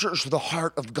captures the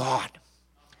heart of God.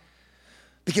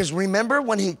 Because remember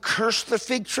when he cursed the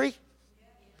fig tree?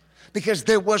 Because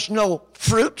there was no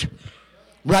fruit.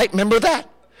 Right? Remember that?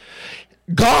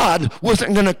 God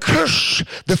wasn't going to curse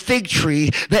the fig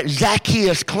tree that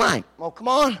Zacchaeus climbed. Oh, come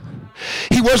on.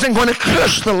 He wasn't going to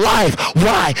curse the life.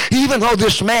 Why? Even though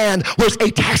this man was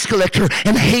a tax collector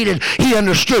and hated, he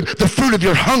understood the fruit of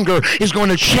your hunger is going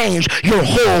to change your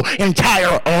whole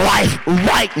entire life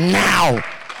right now.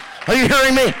 Are you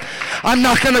hearing me? I'm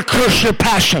not going to curse your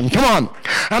passion. Come on.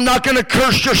 I'm not going to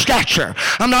curse your stature.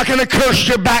 I'm not going to curse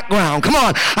your background. Come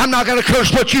on. I'm not going to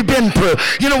curse what you've been through.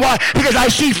 You know why? Because I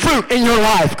see fruit in your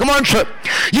life. Come on, church.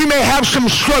 You may have some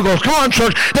struggles. Come on,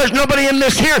 church. There's nobody in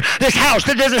this house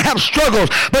that doesn't have struggles.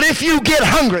 But if you get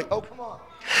hungry, oh, come on.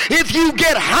 If you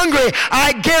get hungry,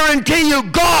 I guarantee you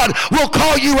God will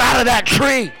call you out of that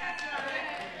tree.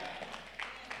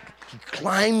 He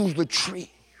climbs the tree.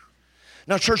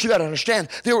 Now, church, you got to understand,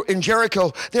 in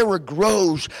Jericho, there were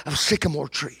groves of sycamore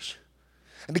trees.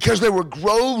 And because there were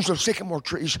groves of sycamore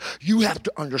trees, you have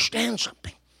to understand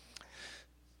something.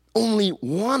 Only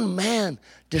one man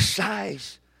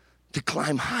decides to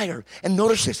climb higher. And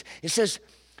notice this. It says,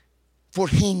 for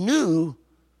he knew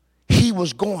he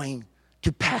was going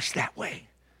to pass that way.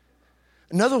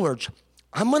 In other words,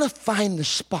 I'm going to find the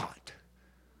spot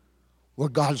where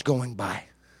God's going by.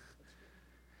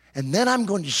 And then I'm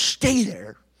going to stay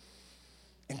there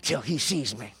until he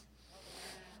sees me.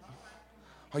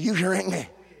 Are you hearing me?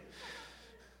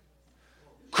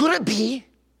 Could it be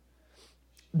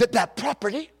that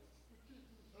property?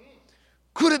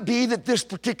 Could it be that this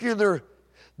particular,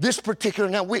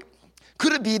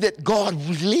 could it be that God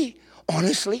really,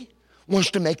 honestly,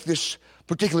 wants to make this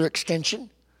particular extension,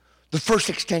 the first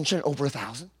extension, over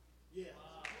 1,000?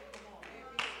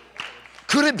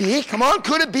 Could it be, come on,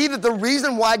 could it be that the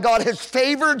reason why God has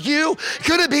favored you,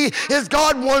 could it be is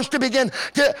God wants to begin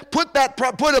to put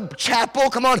a chapel,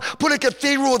 come on, put a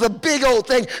cathedral with a big old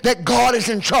thing that God is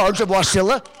in charge of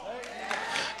Wasilla?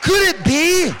 Could it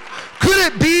be?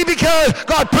 Could it be because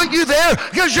God put you there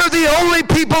because you're the only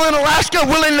people in Alaska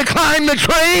willing to climb the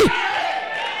tree?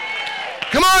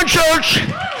 Come on, church.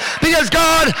 Because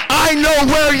God, I know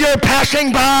where you're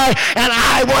passing by and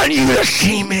I want you to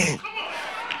see me.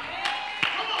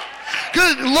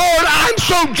 Good Lord, I'm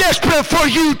so desperate for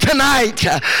you tonight.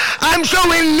 I'm so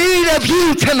in need of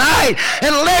you tonight.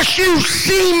 Unless you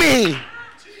see me.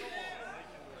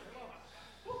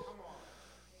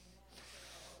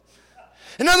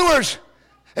 In other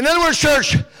words,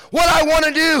 church, what I want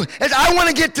to do is I want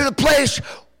to get to the place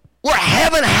where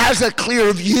heaven has a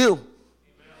clear view.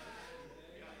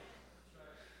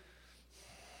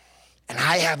 And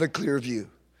I have a clear view.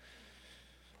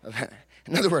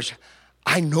 In other words,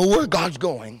 I know where God's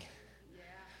going.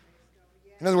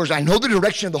 In other words, I know the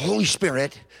direction of the Holy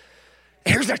Spirit.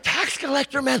 Here's a tax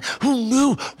collector, man, who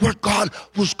knew where God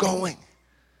was going.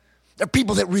 There are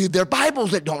people that read their Bibles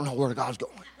that don't know where God's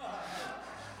going.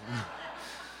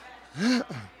 You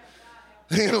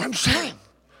know what I'm saying?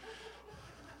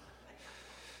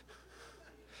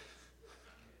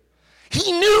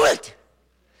 He knew it.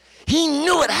 He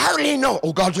knew it. How did he know?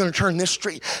 Oh, God's going to turn this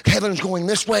street. Heaven's going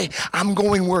this way. I'm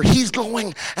going where he's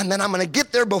going, and then I'm going to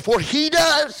get there before he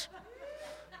does.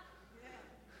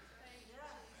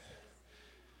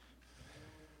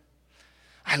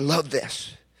 I love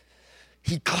this.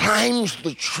 He climbs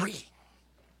the tree,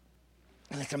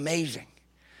 and it's amazing.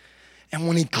 And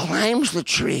when he climbs the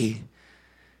tree,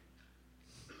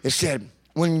 it said,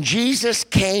 when Jesus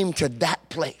came to that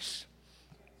place.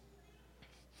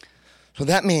 So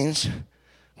that means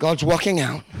God's walking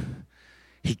out.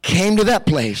 He came to that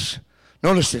place.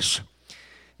 Notice this.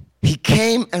 He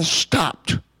came and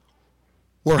stopped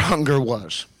where hunger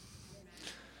was.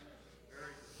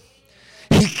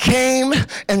 He came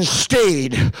and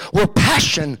stayed where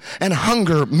passion and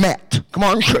hunger met. Come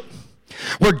on, church.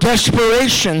 Where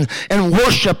desperation and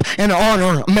worship and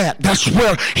honor met. That's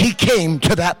where he came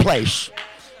to that place.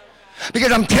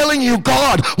 Because I'm telling you,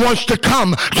 God wants to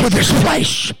come to this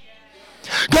place.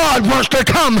 God wants to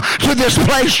come to this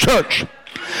place, church.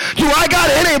 Do I got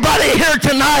anybody here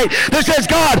tonight that says,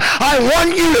 God, I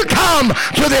want you to come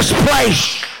to this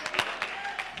place?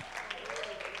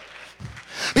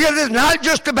 Because it's not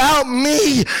just about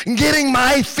me getting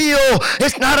my feel.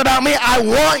 It's not about me. I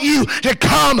want you to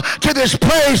come to this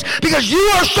place because you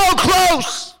are so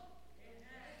close.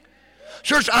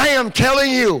 Church, I am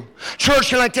telling you, church,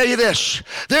 can I tell you this?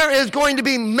 There is going to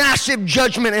be massive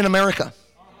judgment in America.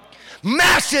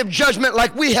 Massive judgment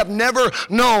like we have never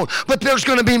known. But there's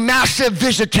going to be massive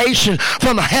visitation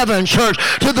from heaven, church,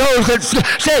 to those that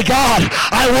say, God,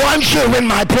 I want you in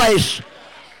my place.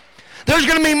 There's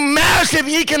going to be massive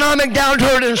economic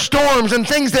downturn and storms and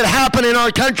things that happen in our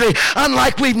country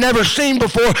unlike we've never seen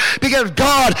before because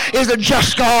God is a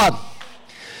just God.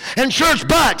 And church,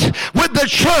 but with the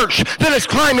church that is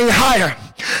climbing higher,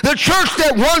 the church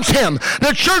that wants him,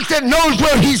 the church that knows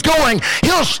where he's going,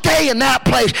 he'll stay in that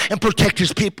place and protect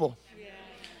his people.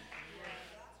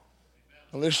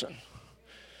 Now listen.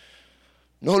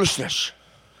 Notice this.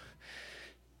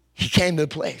 He came to the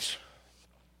place.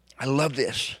 I love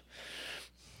this.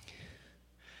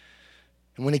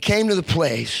 And when he came to the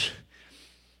place,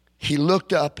 he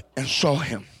looked up and saw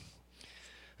him.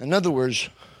 In other words,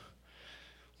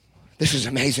 this is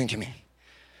amazing to me.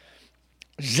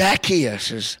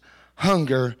 Zacchaeus'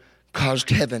 hunger caused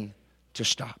heaven to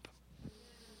stop.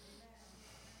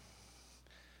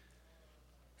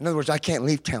 In other words, I can't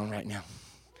leave town right now.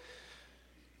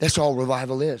 That's all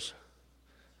revival is.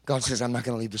 God says, I'm not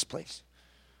going to leave this place.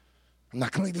 I'm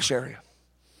not going to leave this area.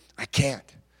 I can't.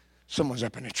 Someone's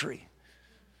up in a tree.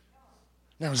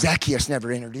 Now, Zacchaeus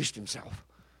never introduced himself.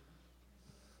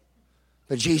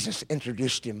 But Jesus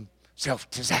introduced himself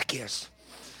to Zacchaeus.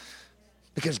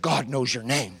 Because God knows your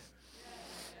name.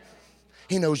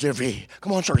 He knows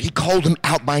come on, sir. He called him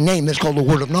out by name. That's called the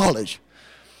word of knowledge.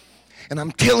 And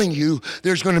I'm telling you,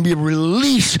 there's going to be a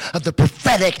release of the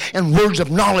prophetic and words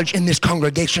of knowledge in this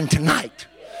congregation tonight.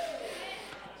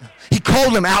 He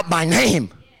called him out by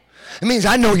name. It means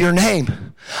I know your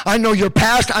name. I know your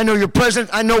past. I know your present.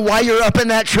 I know why you're up in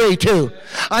that tree too.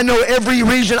 I know every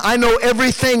reason. I know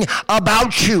everything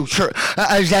about you,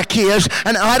 Zacchaeus.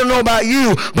 And I don't know about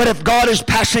you, but if God is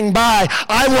passing by,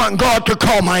 I want God to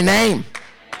call my name.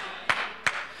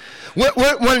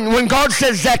 When God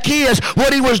says Zacchaeus,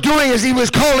 what he was doing is he was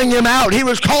calling him out. He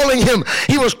was calling him.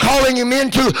 He was calling him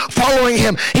into following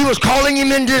him. He was calling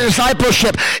him into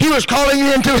discipleship. He was calling him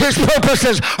into his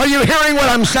purposes. Are you hearing what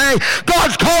I'm saying?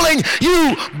 God's calling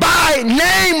you by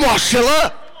name,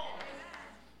 Wasilla.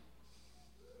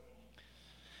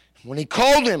 When he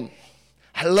called him,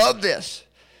 I love this.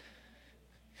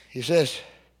 He says,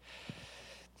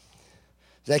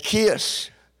 Zacchaeus,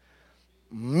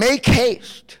 make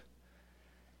haste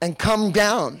and come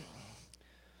down,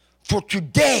 for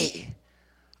today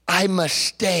I must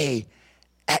stay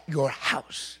at your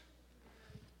house.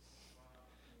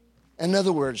 In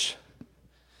other words,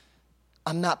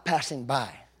 I'm not passing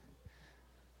by.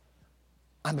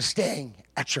 I'm staying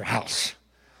at your house.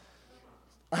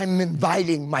 I'm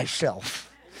inviting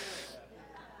myself.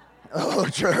 Oh,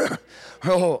 sure.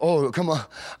 Oh, come on.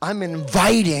 I'm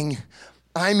inviting,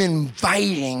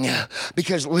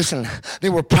 because listen,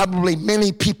 there were probably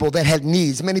many people that had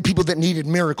needs, many people that needed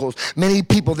miracles, many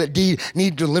people that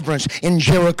need deliverance in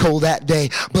Jericho that day.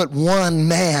 But one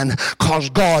man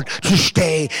caused God to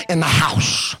stay in the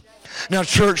house. Now,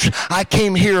 church, I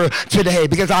came here today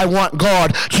because I want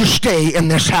God to stay in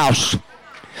this house.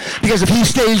 Because if he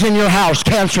stays in your house,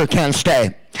 cancer can't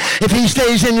stay. If he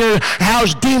stays in your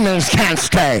house, demons can't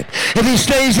stay. If he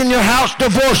stays in your house,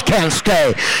 divorce can't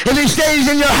stay. If he stays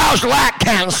in your house, lack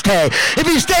can't stay. If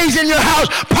he stays in your house,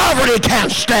 poverty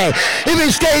can't stay. If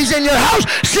he stays in your house,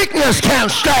 sickness can't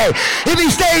stay. If he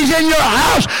stays in your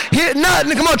house,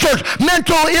 come on, church,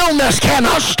 mental illness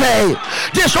cannot stay.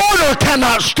 Disorder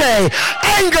cannot stay.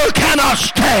 Anger cannot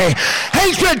stay.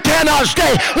 Hatred cannot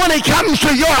stay. When he comes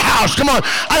to your house, come on,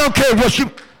 I don't care what you...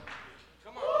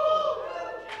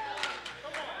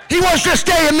 He wants to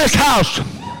stay in this house.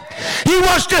 He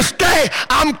wants to stay.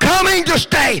 I'm coming to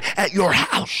stay at your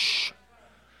house.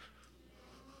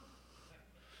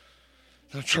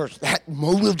 Now, church, that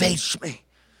motivates me.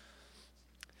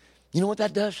 You know what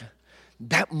that does?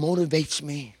 That motivates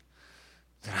me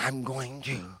that I'm going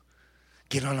to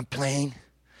get on a plane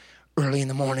early in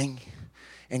the morning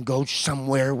and go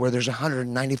somewhere where there's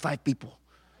 195 people.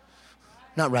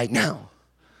 Not right now.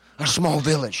 A small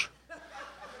village.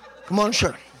 Come on,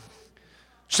 sir.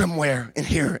 Somewhere in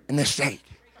here in this state.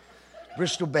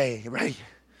 Bristol Bay, right?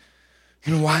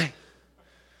 You know why?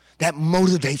 That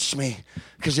motivates me.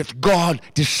 Because if God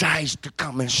decides to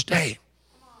come and stay,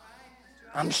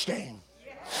 I'm staying.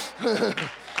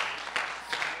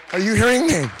 Are you hearing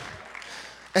me?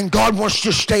 And God wants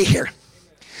to stay here.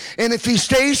 And if he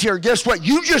stays here, guess what?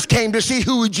 You just came to see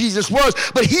who Jesus was,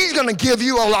 but he's going to give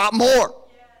you a lot more.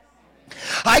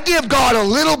 I give God a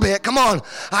little bit. Come on.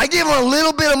 I give him a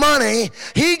little bit of money.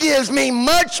 He gives me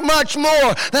much, much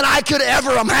more than I could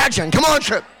ever imagine. Come on,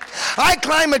 church. I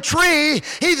climb a tree.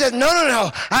 He said, no.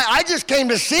 I just came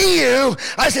to see you.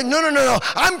 I said, no.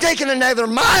 I'm taking another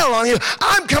mile on you.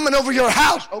 I'm coming over your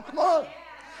house. Oh, come on.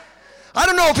 I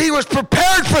don't know if he was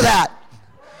prepared for that.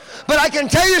 But I can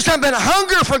tell you something.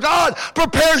 Hunger for God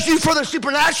prepares you for the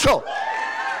supernatural.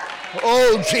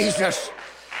 Oh, Jesus.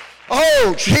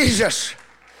 Oh, Jesus.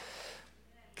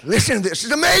 Listen to this.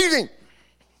 It's amazing.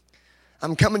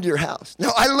 I'm coming to your house.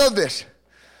 Now, I love this.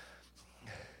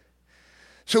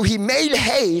 So he made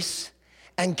haste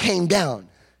and came down.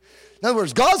 In other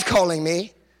words, God's calling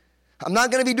me. I'm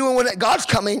not going to be doing what God's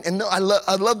coming. And no, I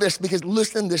love this because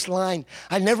listen to this line.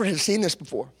 I never had seen this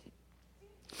before.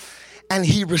 And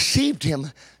he received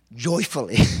him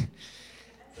joyfully.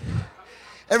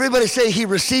 Everybody say he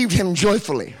received him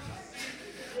joyfully.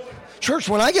 Church,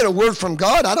 when I get a word from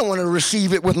God, I don't want to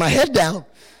receive it with my head down.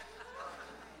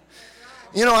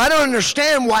 You know, I don't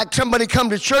understand why somebody come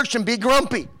to church and be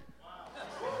grumpy.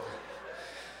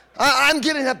 I'm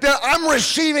getting up there. I'm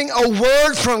receiving a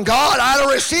word from God.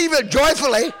 I receive it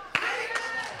joyfully.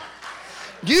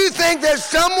 Do you think that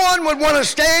someone would want to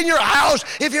stay in your house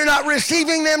if you're not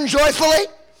receiving them joyfully?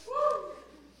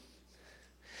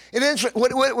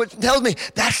 What tells me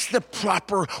that's the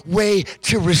proper way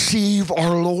to receive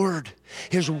our Lord,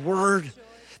 his word.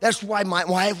 That's why my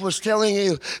wife was telling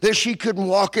you that she couldn't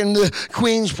walk in the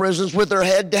queen's presence with her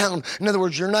head down. In other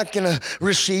words, you're not going to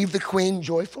receive the queen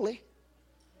joyfully.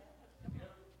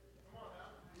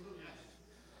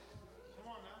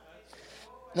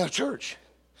 Now, church,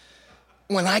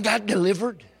 when I got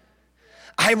delivered,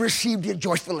 I received it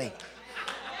joyfully.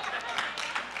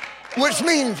 Which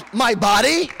means my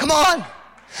body, come on,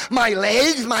 my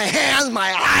legs, my hands,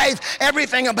 my eyes,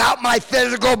 everything about my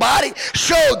physical body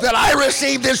showed that I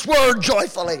received this word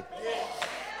joyfully.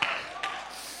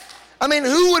 I mean,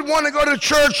 who would want to go to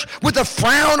church with a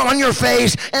frown on your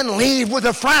face and leave with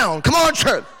a frown? Come on,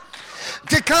 church.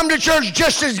 To come to church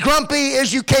just as grumpy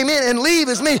as you came in and leave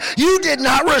is me. You did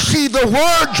not receive the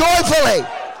word joyfully.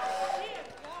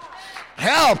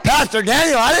 Hell, Pastor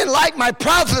Daniel, I didn't like my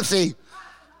prophecy.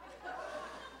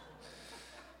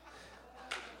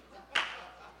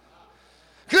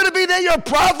 Could it be that your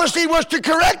prophecy was to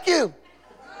correct you?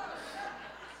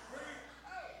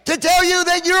 To tell you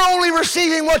that you're only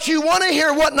receiving what you want to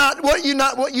hear,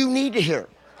 what you need to hear.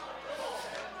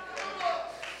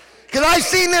 Because I've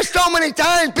seen this so many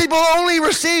times. People only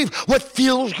receive what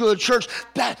feels good, church.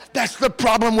 That's the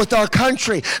problem with our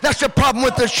country. That's the problem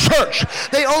with the church.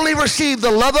 They only receive the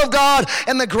love of God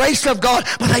and the grace of God,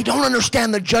 but they don't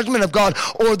understand the judgment of God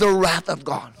or the wrath of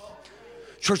God.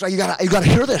 Church, you gotta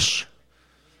hear this.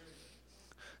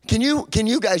 Can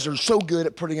you guys are so good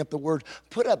at putting up the word.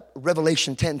 Put up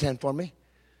Revelation 10:10 for me,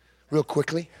 real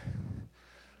quickly.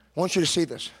 I want you to see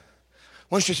this.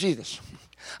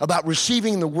 About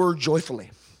receiving the word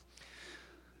joyfully.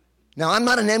 Now, I'm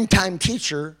not an end-time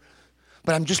teacher,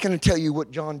 but I'm just going to tell you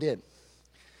what John did. It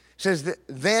says that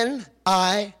then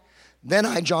I,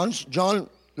 John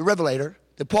the Revelator,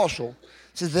 the apostle,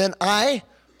 says, then I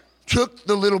took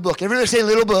the little book. Everybody say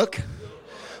little book.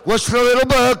 What's the little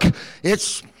book?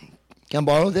 Can I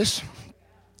borrow this?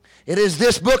 It is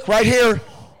this book right here.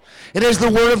 It is the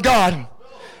Word of God.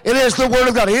 It is the Word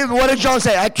of God. What did John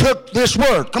say? I took this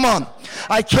Word. Come on.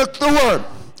 I took the Word.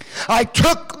 I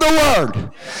took the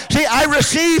Word. See, I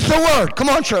received the Word. Come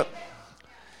on, church.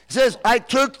 It says, I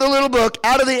took the little book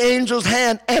out of the angel's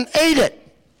hand and ate it.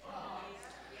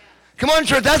 Come on,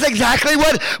 church. That's exactly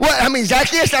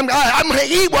exactly this. I'm going to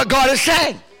eat what God is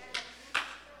saying.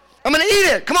 I'm going to eat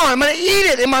it. Come on. I'm going to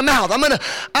eat it in my mouth. I'm going to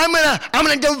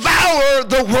devour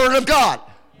the Word of God.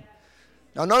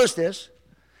 Now, notice this.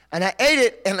 And I ate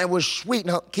it, and it was sweet.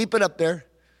 Now, keep it up there.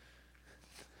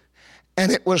 And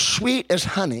it was sweet as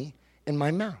honey in my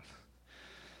mouth.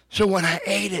 So when I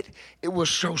ate it, it was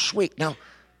so sweet. Now,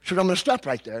 so I'm going to stop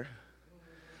right there.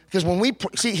 Because when we,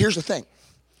 see, here's the thing.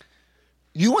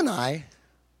 You and I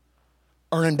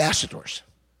are ambassadors.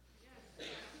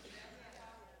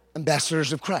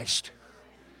 Ambassadors of Christ.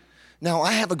 Now,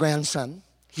 I have a grandson.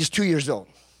 He's 2 years old.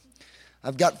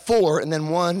 I've got 4 and then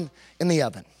 1 in the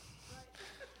oven.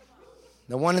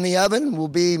 The one in the oven will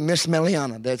be Miss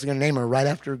Meliana. That's going to name her right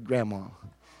after Grandma.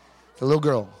 The little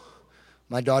girl.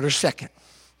 My daughter's second.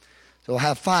 So we'll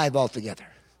have 5 altogether.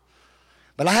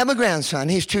 But I have a grandson.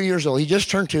 He's 2 years old. He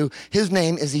just turned 2. His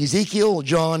name is Ezekiel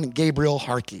John Gabriel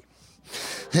Harkey.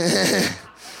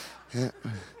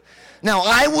 Now,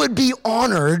 I would be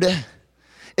honored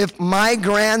if my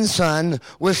grandson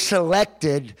was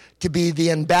selected to be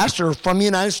the ambassador from the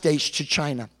United States to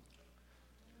China.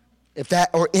 If that,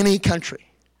 or any country.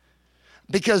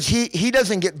 Because he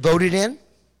doesn't get voted in,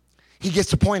 he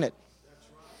gets appointed.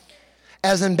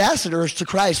 As ambassadors to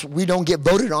Christ, we don't get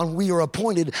voted on, we are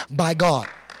appointed by God.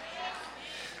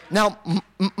 Now,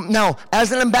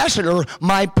 as an ambassador,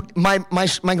 my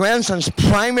grandson's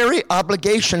primary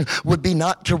obligation would be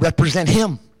not to represent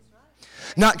him,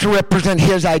 not to represent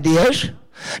his ideas,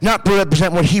 not to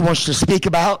represent what he wants to speak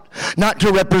about, not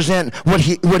to represent what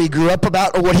he grew up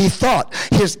about or what he thought.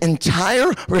 His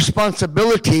entire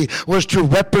responsibility was to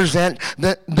represent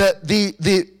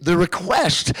the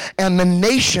request and the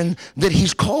nation that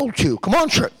he's called to. Come on,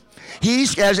 church.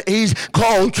 He's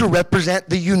called to represent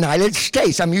the United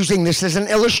States. I'm using this as an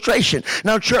illustration.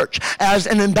 Now, church, as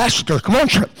an ambassador, come on,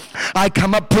 church, I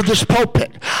come up to this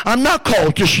pulpit. I'm not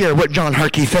called to share what John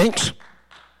Harkey thinks.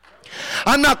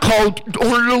 I'm not called in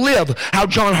order to live how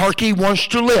John Harkey wants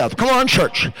to live. Come on,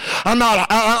 church.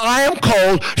 I am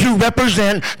called to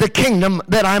represent the kingdom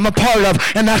that I'm a part of,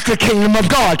 and that's the kingdom of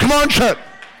God. Come on, church.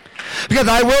 Because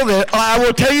I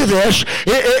will tell you this.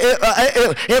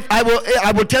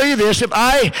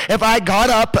 If I got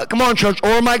up, come on, church,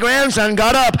 or my grandson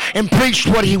got up and preached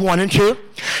what he wanted to,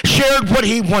 shared what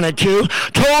he wanted to,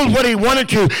 told what he wanted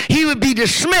to, he would be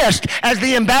dismissed as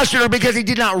the ambassador because he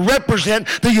did not represent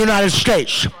the United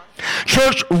States.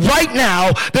 Church, right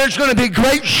now, there's going to be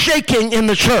great shaking in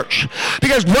the church.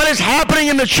 Because what is happening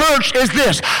in the church is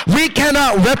this. We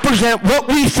cannot represent what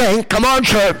we think. Come on,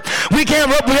 church. We can't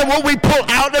represent what we pull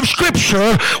out of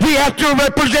Scripture. We have to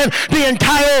represent the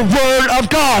entire Word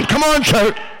of God. Come on,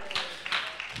 church.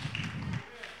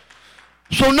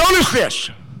 So notice this.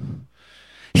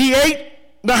 He ate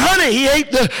the honey. He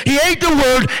ate the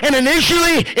Word, and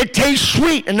initially it tastes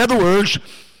sweet. In other words,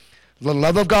 the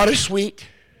love of God is sweet.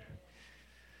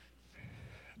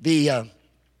 The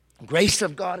grace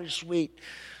of God is sweet.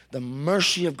 The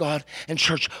mercy of God. And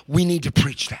church, we need to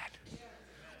preach that.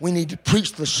 We need to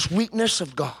preach the sweetness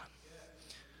of God.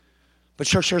 But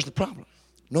church, here's the problem.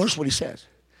 Notice what he says.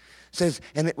 He says,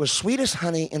 and it was sweet as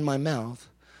honey in my mouth,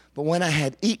 but when I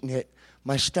had eaten it,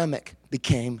 my stomach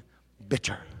became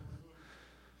bitter.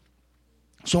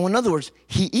 So in other words,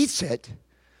 he eats it,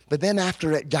 but then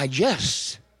after it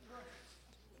digests,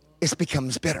 it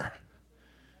becomes bitter.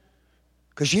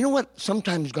 Because you know what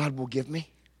sometimes God will give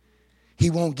me? He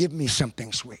won't give me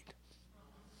something sweet.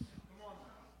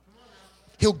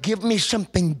 He'll give me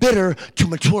something bitter to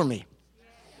mature me.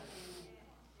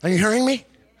 Are you hearing me?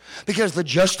 Because the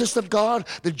justice of God,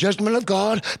 the judgment of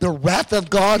God, the wrath of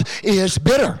God is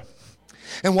bitter.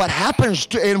 And what happens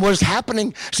and what is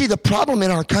happening, see, the problem in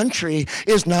our country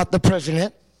is not the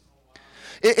president.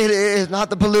 It is not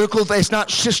the political, it's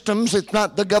not systems, it's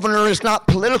not the governor, it's not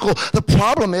political. The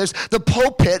problem is the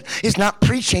pulpit is not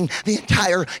preaching the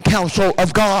entire counsel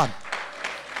of God.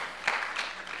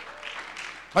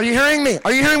 Are you hearing me?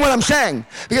 Are you hearing what I'm saying?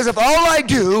 Because if all I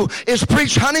do is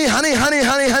preach honey, honey, honey,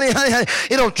 honey, honey, honey, honey,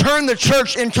 it'll turn the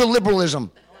church into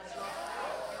liberalism.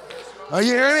 Are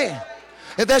you hearing me?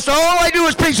 If that's all I do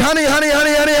is preach honey, honey,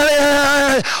 honey, honey, honey,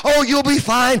 honey, oh, you'll be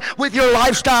fine with your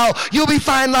lifestyle. You'll be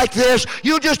fine like this.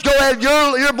 You just go ahead.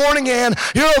 You're born again.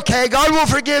 You're okay. God will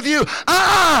forgive you.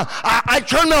 I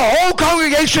turn the whole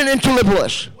congregation into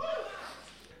liberalists.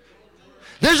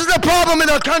 This is the problem in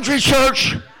our country,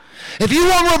 church. If you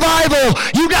want revival,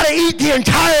 you got to eat the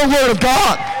entire Word of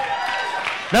God.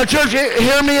 Now, church,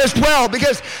 hear me as well,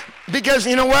 because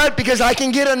you know what? Because I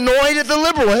can get annoyed at the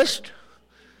liberalists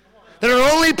that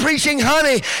are only preaching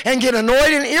honey and get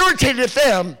annoyed and irritated at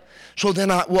them. So then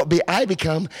I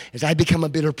become a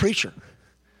bitter preacher.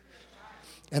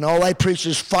 And all I preach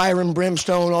is fire and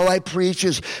brimstone. All I preach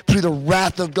is through the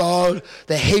wrath of God,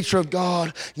 the hatred of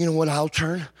God. You know what I'll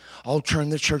turn? I'll turn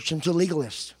the church into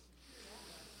legalists.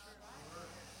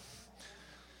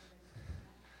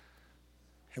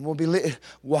 And we'll be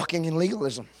walking in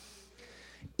legalism.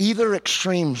 Either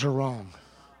extremes are wrong.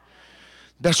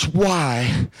 That's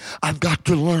why I've got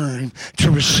to learn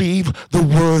to receive the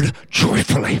word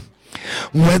joyfully.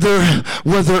 Whether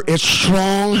it's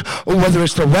strong or whether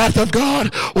it's the wrath of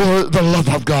God or the love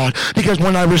of God. Because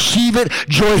when I receive it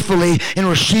joyfully and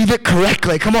receive it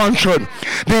correctly, come on, church,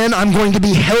 then I'm going to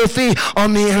be healthy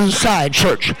on the inside,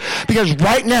 church. Because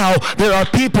right now there are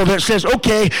people that says,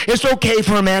 okay, it's okay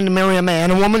for a man to marry a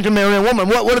man, a woman to marry a woman.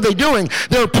 What are they doing?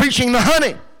 They're preaching the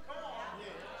honey.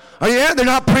 Are you there? They're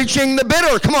not preaching the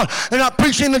bitter. Come on. They're not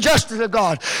preaching the justice of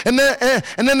God. And then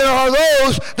there are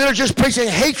those that are just preaching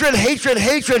hatred,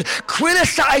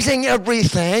 criticizing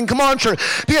everything. Come on, church.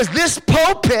 Because this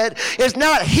pulpit is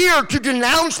not here to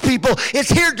denounce people. It's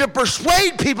here to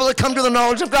persuade people to come to the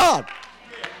knowledge of God.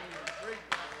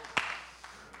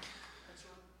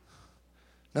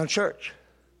 Now, church,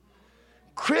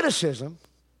 criticism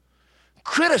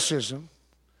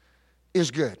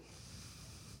is good.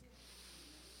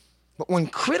 But when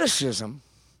criticism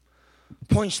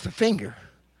points the finger,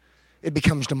 it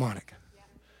becomes demonic.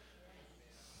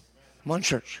 Come on,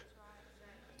 church.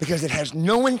 Because it has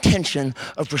no intention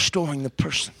of restoring the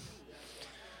person.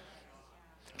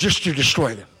 Just to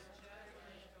destroy them.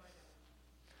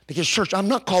 Because, church, I'm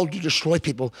not called to destroy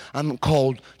people. I'm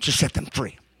called to set them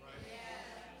free.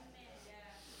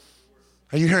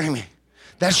 Are you hearing me?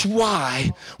 That's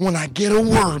why when I get a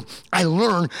word, I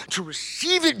learn to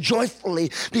receive it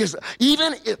joyfully. Because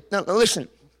even if, now listen,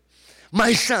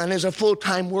 my son is a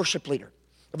full-time worship leader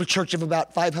of a church of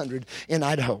about 500 in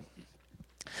Idaho.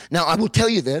 Now, I will tell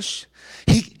you this.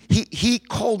 He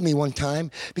called me one time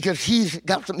because he's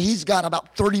got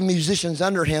about 30 musicians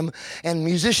under him. And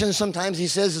musicians sometimes, he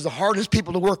says, is the hardest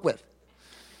people to work with.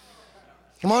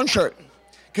 Come on, church.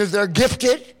 Because they're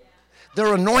gifted,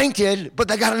 they're anointed, but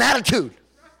they got an attitude.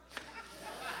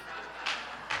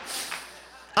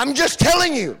 I'm just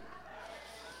telling you.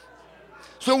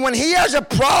 So when he has a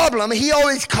problem, he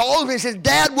always calls me and says,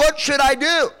 Dad, what should I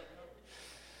do?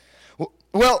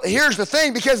 Well, here's the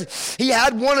thing, because he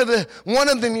had one of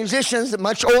the musicians,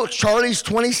 much old, Charlie's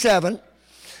 27,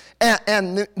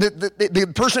 and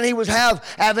the person he was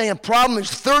having a problem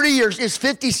is 30 years, is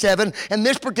 57, and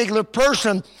this particular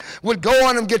person would go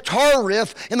on a guitar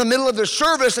riff in the middle of the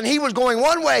service, and he was going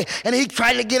one way, and he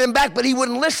tried to get him back, but he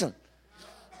wouldn't listen.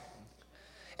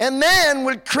 And then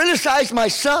would criticize my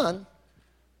son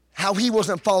how he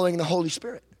wasn't following the Holy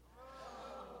Spirit.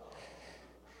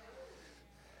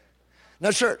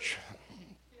 Now, church,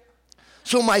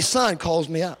 so my son calls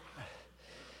me up,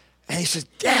 and he says,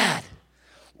 Dad,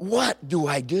 what do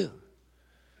I do?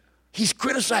 He's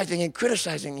criticizing and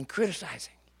criticizing and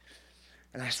criticizing.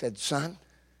 And I said, son,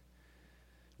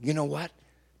 you know what?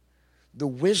 The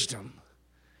wisdom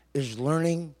is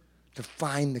learning to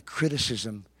find the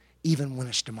criticism even when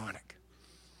it's demonic.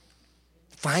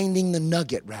 Finding the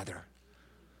nugget, rather.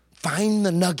 Find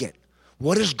the nugget.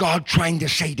 What is God trying to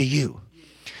say to you?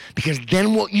 Because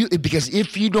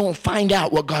if you don't find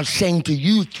out what God's saying to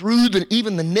you through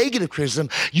even the negative criticism,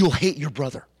 you'll hate your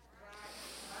brother.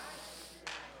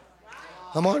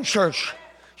 Come on, church.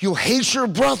 You'll hate your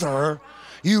brother,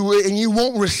 and you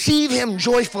won't receive him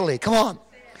joyfully. Come on.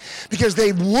 Because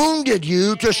they've wounded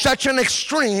you to such an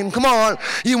extreme. Come on.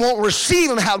 You won't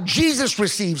receive him how Jesus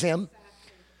receives him.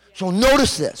 So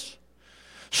notice this.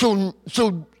 So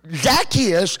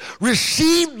Zacchaeus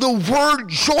received the word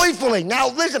joyfully. Now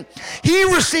listen, he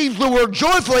received the word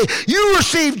joyfully. You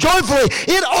receive joyfully.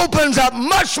 It opens up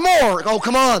much more. Oh,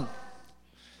 come on.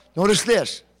 Notice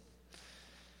this.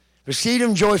 Received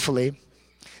him joyfully.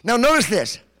 Now notice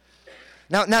this.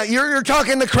 Now you're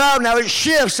talking the crowd. Now it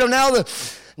shifts. So now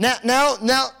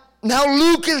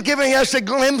Luke is giving us a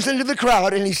glimpse into the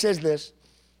crowd, and he says this.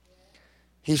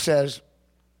 He says,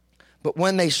 but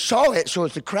when they saw it, so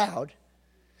it's the crowd,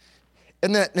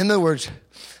 in other words,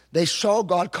 they saw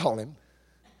God call him.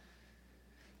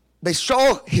 They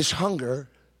saw his hunger.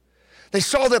 They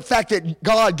saw the fact that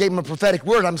God gave him a prophetic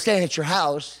word, I'm staying at your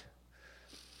house,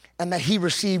 and that he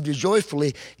received it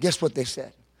joyfully. Guess what they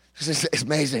said? It's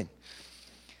amazing.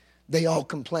 They all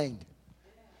complained.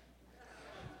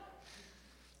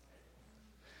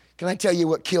 Can I tell you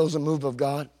what kills a move of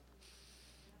God?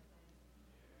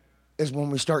 Is when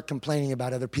we start complaining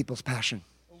about other people's passion.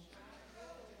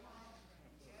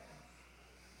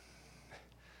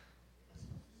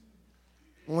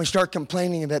 When we start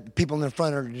complaining that the people in the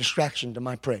front are a distraction to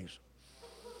my praise.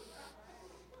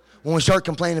 When we start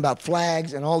complaining about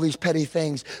flags and all these petty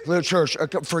things, little church,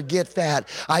 forget that.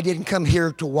 I didn't come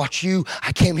here to watch you.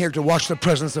 I came here to watch the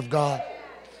presence of God.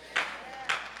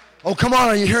 Oh, come on,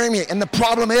 are you hearing me? And the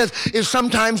problem is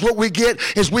sometimes what we get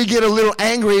is we get a little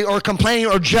angry or complaining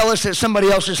or jealous at somebody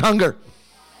else's hunger.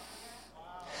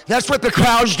 That's what the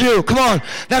crowds do. Come on.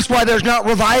 That's why there's not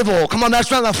revival. Come on, that's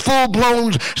not a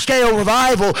full-blown scale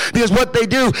revival, because what they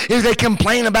do is they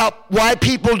complain about why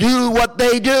people do what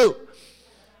they do.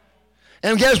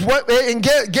 And guess what? And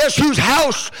guess whose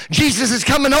house Jesus is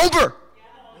coming over?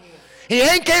 He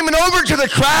ain't coming over to the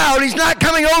crowd. He's not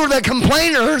coming over to the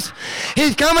complainers.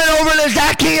 He's coming over to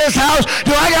Zacchaeus' house.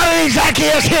 Do I got any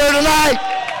Zacchaeus here tonight?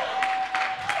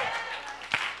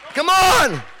 Come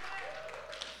on.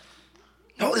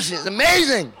 Oh, this is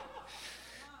amazing.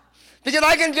 Because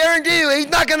I can guarantee you, he's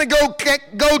not going to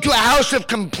go to a house of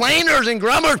complainers and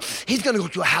grumblers. He's going to go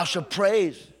to a house of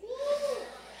praise.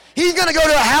 He's going to go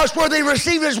to a house where they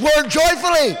receive his word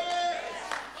joyfully.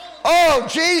 Oh,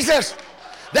 Jesus.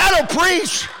 That'll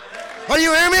preach. Are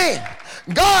you hearing me?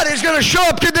 God is going to show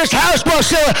up to this house,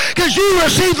 Marcella, because you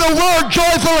receive the word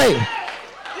joyfully.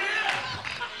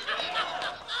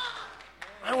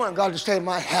 I want God to stay in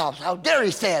my house. How dare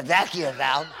he stay at Zacchaeus'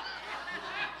 house?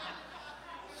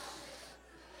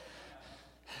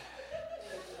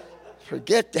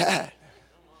 Forget that.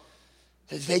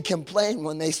 Because they complained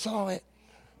when they saw it.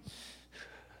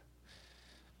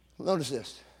 Notice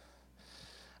this.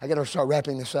 I got to start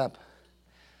wrapping this up.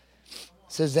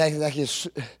 It says Zacchaeus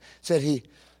said he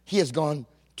has gone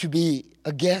to be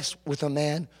a guest with a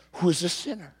man who is a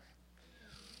sinner.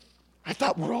 I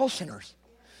thought we're all sinners.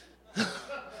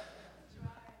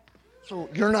 So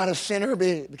you're not a sinner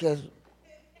because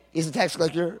he's a tax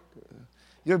collector.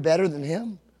 You're better than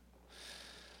him.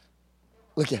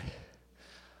 Look at it.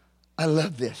 I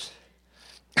love this.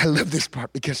 I love this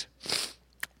part because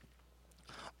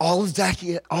all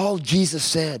Jesus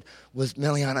said was,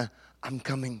 Meliana, I'm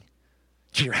coming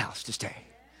to your house to stay.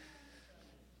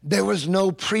 There was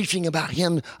no preaching about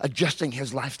him adjusting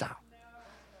his lifestyle.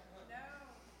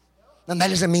 And that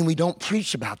doesn't mean we don't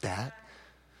preach about that.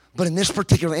 But in this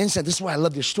particular instance, this is why I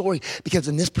love this story, because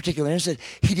in this particular instance,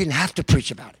 he didn't have to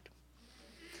preach about it.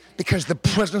 Because the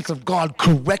presence of God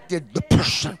corrected the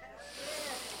person.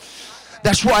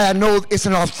 That's why I know it's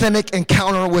an authentic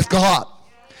encounter with God.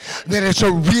 That it's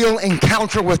a real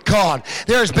encounter with God.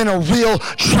 There's been a real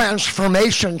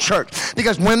transformation, church.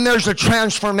 Because when there's a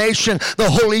transformation, the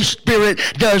Holy Spirit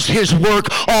does his work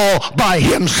all by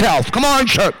himself. Come on,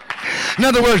 church. In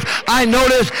other words, I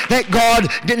noticed that God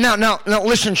did now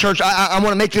listen, church, I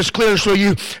want to make this clear so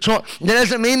that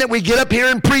doesn't mean that we get up here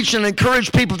and preach and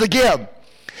encourage people to give.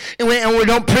 And we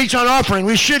don't preach on offering.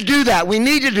 We should do that. We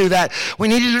need to do that. We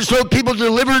need to so people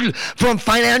delivered from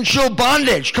financial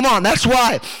bondage. Come on, that's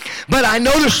why. But I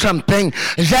noticed something.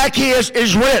 Zacchaeus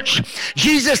is rich.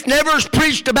 Jesus never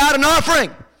preached about an offering.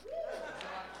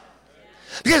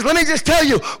 Because let me just tell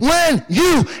you, when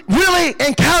you really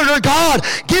encounter God,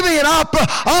 giving an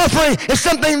offering is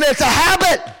something that's a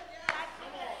habit.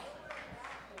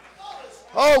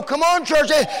 Oh, come on, church.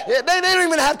 They don't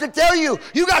even have to tell you.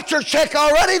 You got your check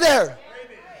already there.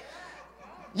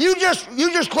 You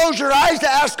just close your eyes to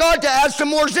ask God to add some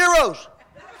more zeros.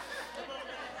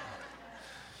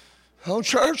 Oh,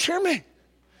 church, hear me.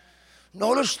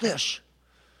 Notice this.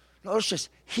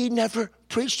 He never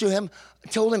preached to him,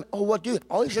 told him, oh, what do?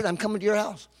 All he said, I'm coming to your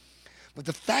house. But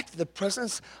the fact that the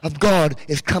presence of God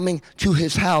is coming to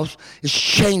his house is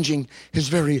changing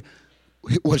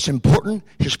what's important,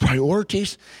 his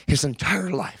priorities, his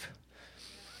entire life.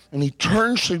 And he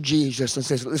turns to Jesus and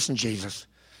says, listen, Jesus,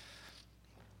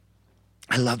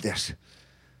 I love this.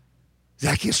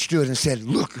 Zacchaeus stood and said,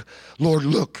 look,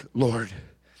 Lord,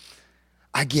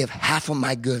 I give half of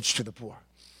my goods to the poor.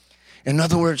 In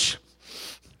other words,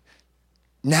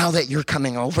 now that you're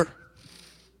coming over,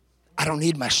 I don't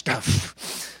need my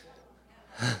stuff.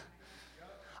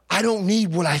 I don't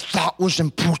need what I thought was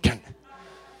important.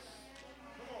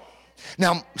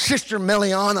 Now, Sister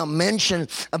Meliana mentioned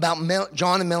about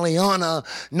John and Meliana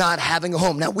not having a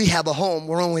home. Now, we have a home.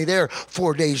 We're only there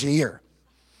 4 days a year.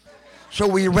 So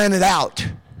we rent it out.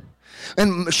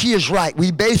 And she is right. We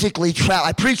basically travel.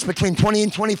 I preach between 20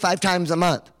 and 25 times a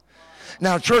month.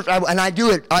 Now, church, I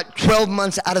do it 12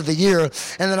 months out of the year.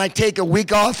 And then I take a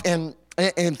week off in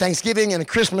and Thanksgiving and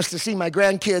Christmas to see my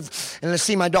grandkids and to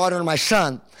see my daughter and my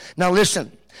son. Now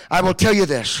listen, I will tell you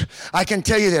this. I can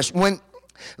tell you this.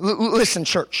 Listen,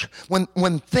 church,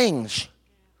 when things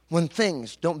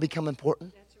don't become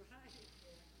important,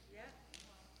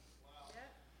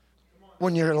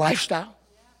 when your lifestyle,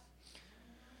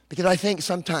 because I think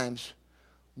sometimes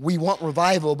we want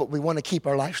revival, but we want to keep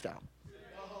our lifestyle.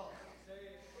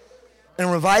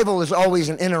 And revival is always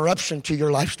an interruption to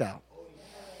your lifestyle.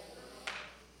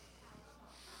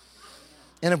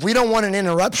 And if we don't want an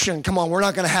interruption, come on, we're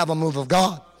not going to have a move of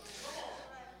God.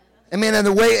 I mean, and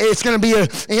the way it's going to be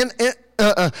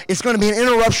it's going to be an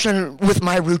interruption with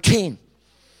my routine.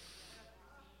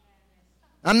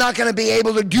 I'm not going to be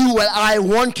able to do what I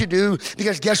want to do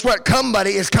because guess what?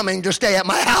 Somebody is coming to stay at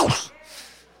my house.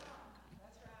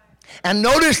 And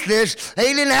notice this,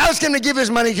 they didn't ask him to give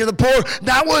his money to the poor.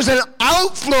 That was an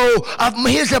outflow of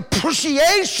his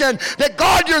appreciation that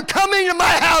God, you're coming to my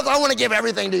house. I want to give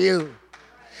everything to you.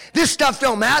 This stuff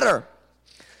don't matter.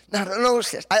 Now, notice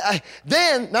this.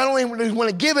 Then, not only does he want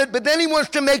to give it, but then he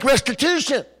wants to make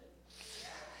restitution.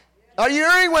 Are you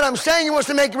hearing what I'm saying? He wants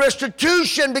to make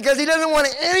restitution because he doesn't want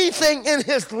anything in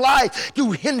his life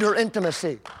to hinder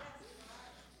intimacy.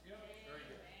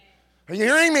 Are you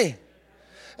hearing me?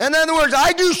 In other words,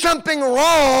 I do something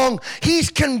wrong, he's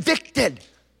convicted.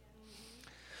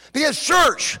 Because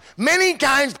church, many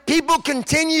times people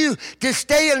continue to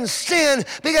stay in sin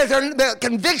because the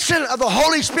conviction of the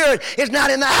Holy Spirit is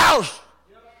not in the house.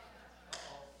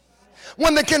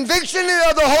 When the conviction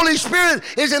of the Holy Spirit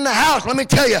is in the house, let me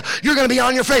tell you, you're going to be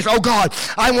on your face. Oh God,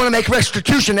 I want to make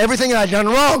restitution. Everything I've done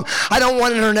wrong. I don't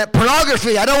want internet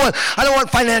pornography. I don't want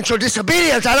financial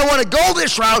disobedience. I don't want to go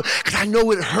this route because I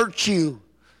know it hurts you.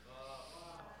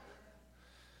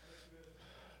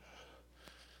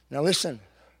 Now listen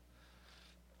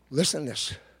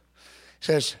this. It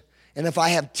says, and if I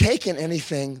have taken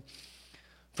anything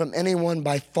from anyone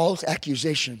by false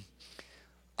accusation,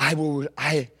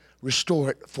 I restore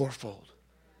it fourfold.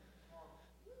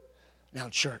 Now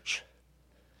church,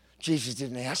 Jesus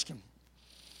didn't ask him,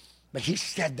 but he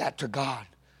said that to God.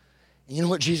 And you know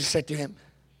what Jesus said to him?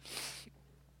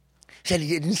 He said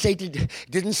he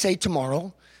didn't say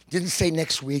tomorrow, didn't say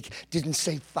next week, didn't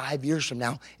say 5 years from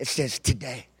now. It says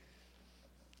today.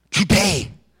 Today.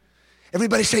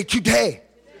 Everybody say today.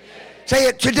 Say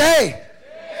it today.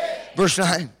 Verse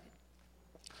 9.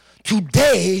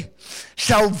 Today,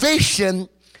 salvation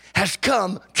has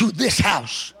come to this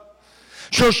house.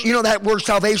 So, you know that word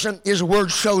salvation is a word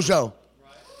sozo.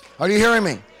 Are you hearing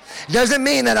me? It doesn't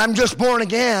mean that I'm just born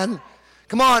again.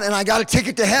 Come on, and I got a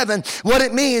ticket to heaven. What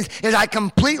it means is I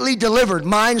completely delivered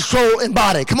mind, soul, and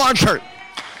body. Come on, church.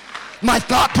 My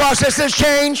thought process has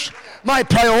changed. My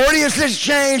priorities has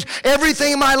changed.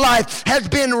 Everything in my life has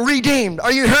been redeemed.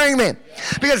 Are you hearing me?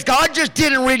 Because God just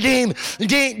didn't redeem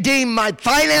my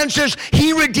finances.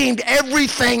 He redeemed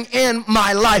everything in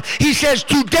my life. He says,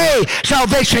 today,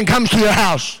 salvation comes to your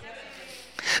house.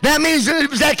 That means,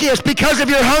 Zacchaeus, because of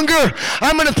your hunger,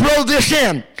 I'm going to throw this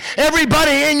in.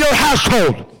 Everybody in your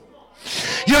household.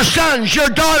 Your sons, your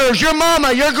daughters, your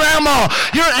mama, your grandma,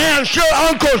 your aunts, your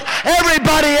uncles,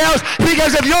 everybody else,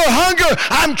 because of your hunger,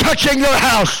 I'm touching your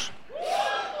house.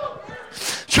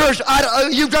 Church,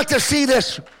 you've got to see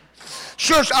this.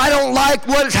 Church, I don't like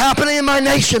what is happening in my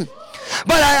nation,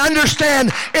 but I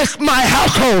understand it's my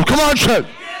household. Come on, church.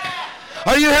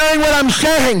 Are you hearing what I'm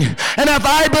saying? And if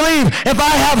I believe, if I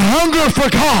have hunger for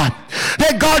God,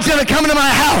 that God's going to come into my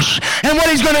house, and what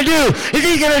he's going to do is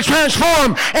he's going to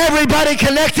transform everybody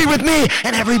connected with me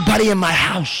and everybody in my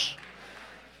house.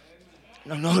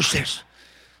 Now notice this.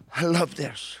 I love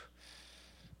this.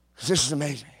 This is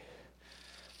amazing.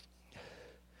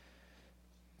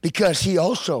 Because he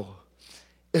also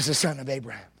is the son of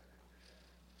Abraham.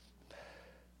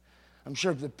 I'm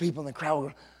sure the people in the crowd will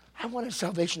go, I wanted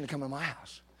salvation to come in my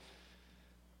house.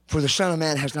 For the Son of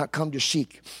Man has not come to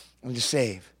seek and to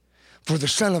save. For the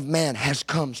Son of Man has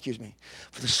come,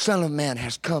 For the Son of Man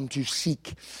has come to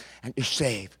seek and to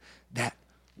save that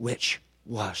which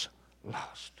was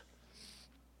lost.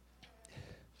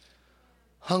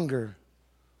 Hunger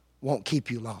won't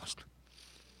keep you lost.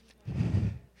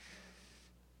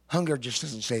 Hunger just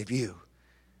doesn't save you.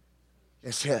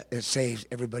 It saves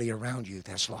everybody around you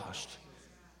that's lost.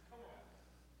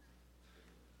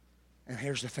 And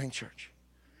here's the thing, church.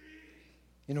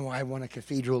 You know, I want a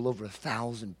cathedral over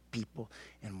 1,000 people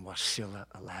in Wasilla,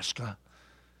 Alaska.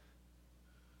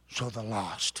 So the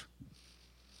lost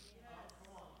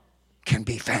can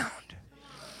be found.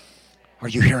 Are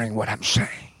you hearing what I'm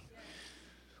saying?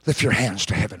 Lift your hands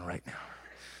to heaven right now.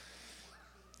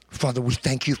 Father, we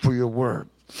thank you for your word.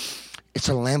 It's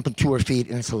a lamp unto our feet,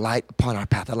 and it's a light upon our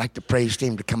path. I'd like the praise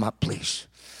team to come up, please.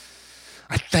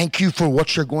 I thank you for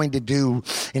what you're going to do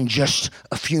in just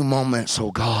a few moments,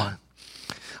 oh God.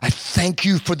 I thank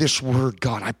you for this word,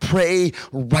 God. I pray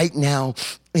right now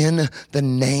in the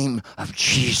name of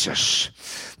Jesus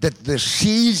that the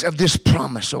seeds of this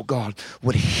promise, oh God,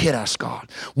 would hit us,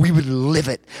 God. We would live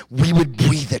it. We would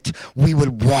breathe it. We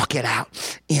would walk it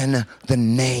out in the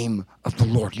name of the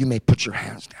Lord. You may put your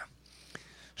hands down.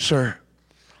 Sir,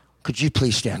 could you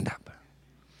please stand up?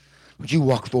 Would you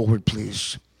walk forward,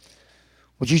 please?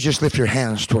 Would you just lift your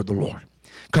hands toward the Lord?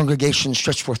 Congregation,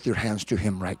 stretch forth your hands to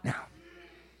him right now.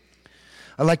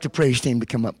 I'd like the praise team to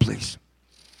come up, please.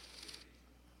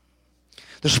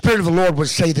 The Spirit of the Lord would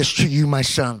say this to you, my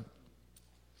son.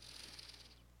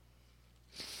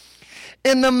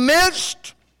 In the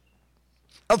midst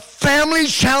of family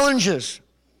challenges,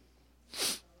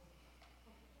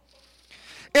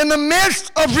 in the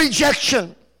midst of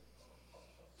rejection,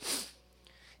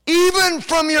 even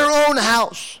from your own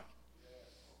house,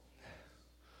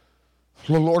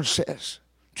 the Lord says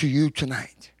to you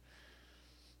tonight,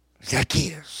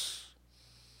 Zacchaeus,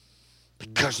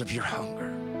 because of your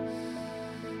hunger,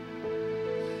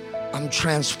 I'm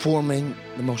transforming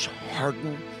the most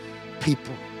hardened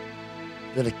people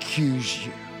that accuse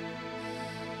you.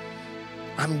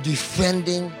 I'm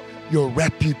defending your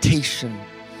reputation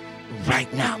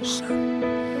right now, son.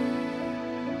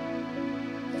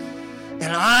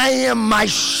 And I am, my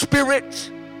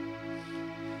Spirit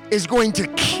is going to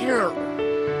cure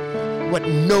what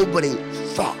nobody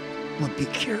thought would be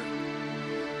cured.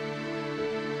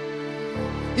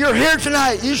 You're here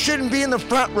tonight. You shouldn't be in the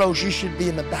front rows. You should be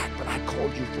in the back, but I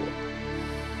called you for it.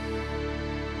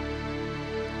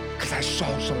 Because I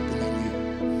saw something in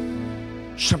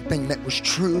you. Something that was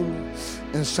true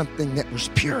and something that was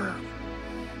pure.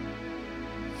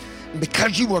 And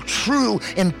because you were true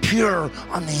and pure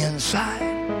on the inside,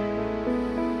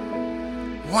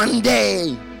 one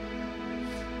day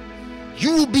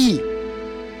you will be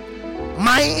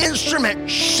my instrument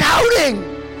shouting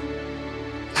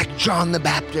like John the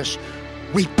Baptist,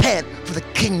 repent, for the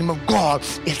kingdom of God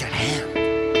is at hand.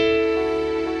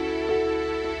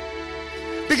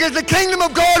 Because the kingdom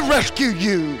of God rescued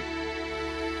you.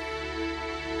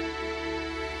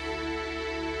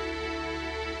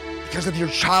 Because of your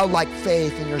childlike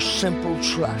faith and your simple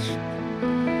trust.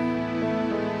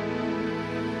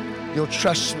 You'll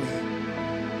trust me.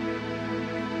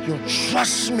 You'll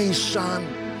trust me, son,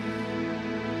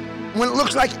 when it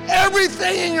looks like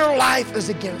everything in your life is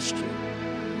against you.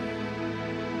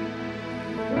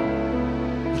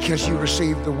 Because you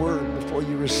received the word before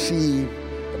you received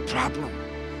the problem.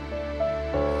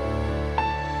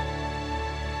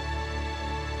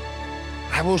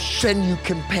 I will send you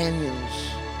companions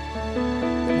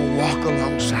that will walk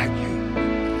alongside you.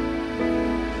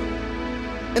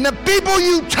 And the people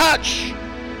you touch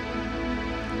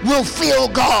will feel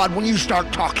God when you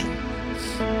start talking.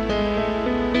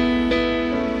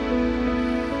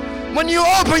 When you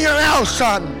open your mouth,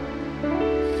 son,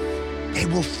 they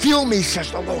will feel me,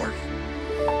 says the Lord.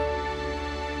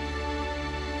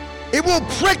 It will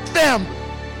prick them.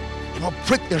 It will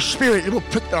prick their spirit. It will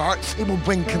prick their heart. It will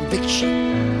bring conviction.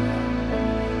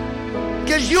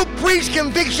 Because you preach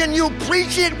conviction, you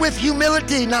preach it with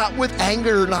humility, not with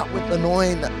anger, not with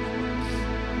annoying.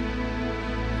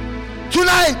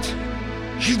 Tonight,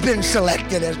 you've been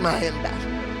selected as my ambassador.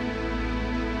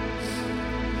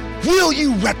 Will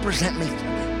you represent me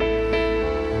today?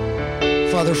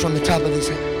 Father, from the top of his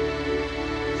head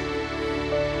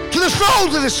to the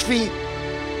soles of his feet,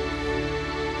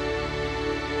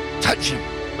 touch him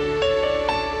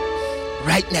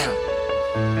right now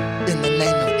in the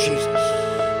name of Jesus.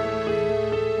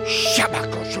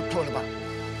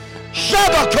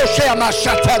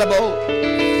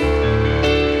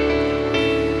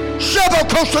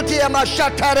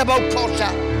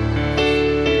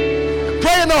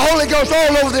 Pray in the Holy Ghost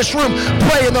all over this room.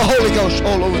 Pray in the Holy Ghost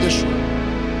all over this room.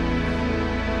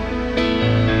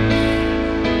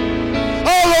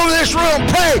 All over this room.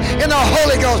 Pray in the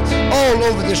Holy Ghost all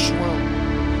over this room.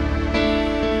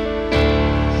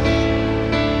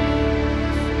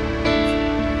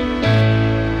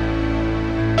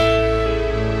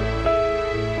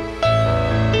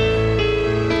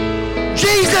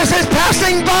 Jesus is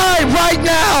passing by right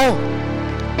now.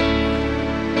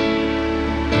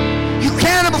 You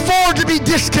can't afford to be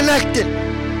disconnected,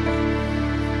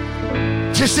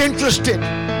 disinterested,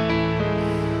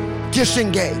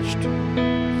 disengaged.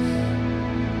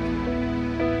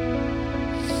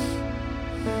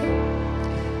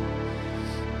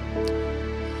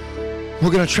 We're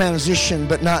going to transition,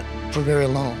 but not for very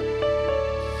long.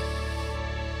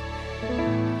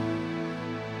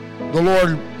 The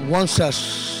Lord wants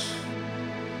us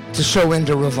to sow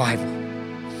into revival.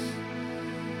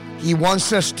 He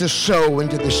wants us to sow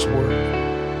into this word.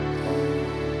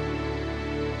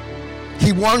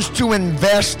 He wants to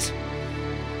invest.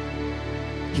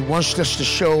 He wants us to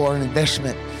show our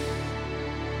investment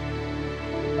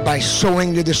by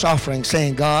sowing to this offering,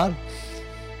 saying, God,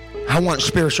 I want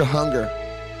spiritual hunger.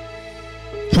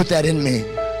 Put that in me.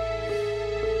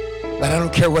 But I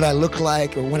don't care what I look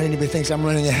like or what anybody thinks. I'm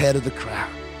running ahead of the crowd.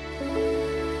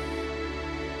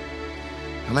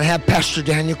 I'm going to have Pastor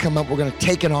Daniel come up. We're going to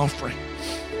take an offering.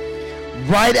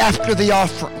 Right after the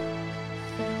offering,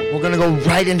 we're going to go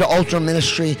right into altar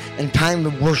ministry and time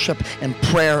of worship and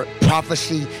prayer,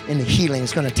 prophecy, and healing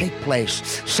is going to take place.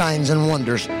 Signs and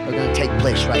wonders are going to take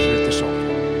place right here at this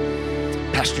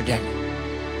altar. Pastor Daniel.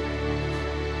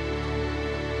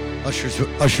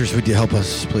 Ushers, would you help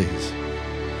us, please?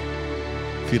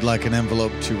 If you'd like an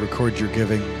envelope to record your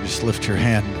giving, just lift your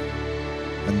hand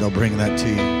and they'll bring that to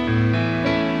you.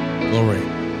 Glory.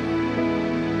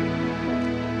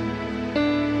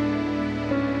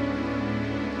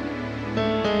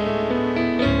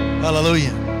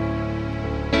 Hallelujah.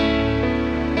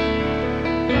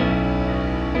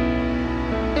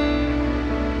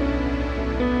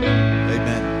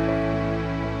 Amen.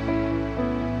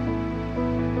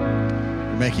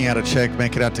 You're making out a check,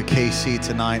 make it out to KC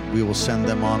tonight. We will send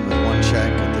them on with one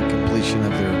check at the completion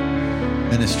of their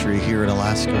ministry here in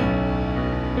Alaska.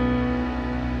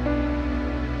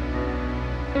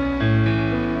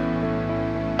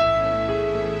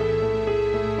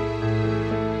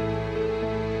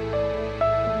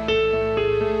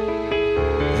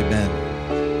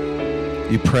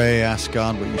 You pray, ask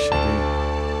God what you should do.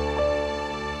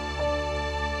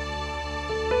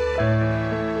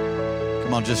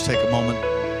 Come on, just take a moment.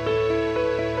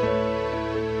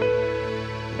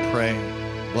 Pray,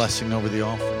 blessing over the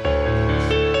offering.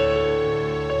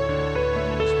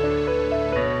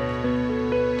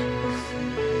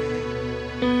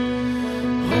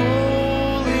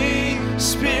 Holy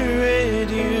Spirit,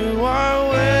 you are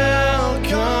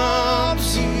welcome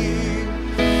here.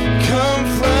 Come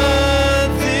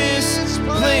flood this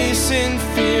place and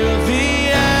fill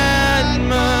the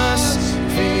atmosphere.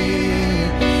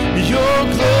 Your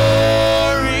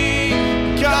glory,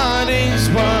 God, is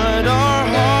what our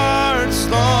hearts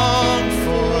long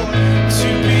for. To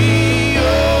be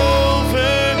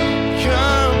overcome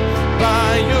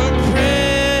by your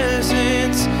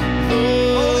presence,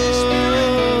 Lord.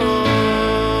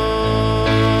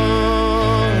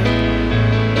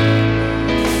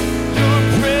 Your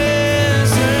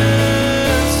presence,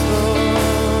 Lord.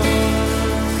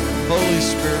 Holy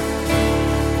Spirit.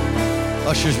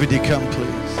 Ushers, would you come, please?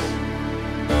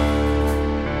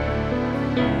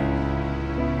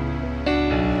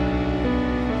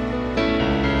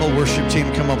 Whole worship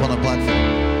team, come up on the platform.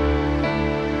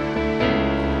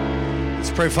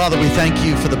 Let's pray. Father, we thank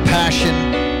you for the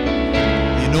passion,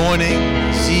 the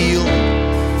anointing, zeal,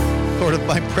 Lord, of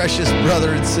my precious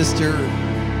brother and sister.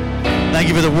 Thank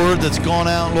you for the word that's gone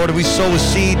out. Lord, we sow a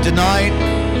seed tonight.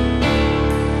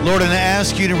 Lord, and I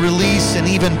ask you to release and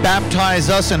even baptize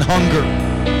us in hunger.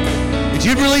 That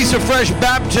you'd release a fresh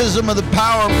baptism of the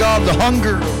power of God, the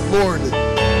hunger, Lord,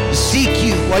 to seek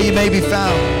you while you may be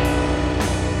found.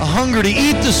 A hunger to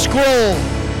eat the scroll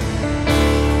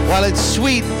while it's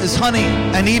sweet as honey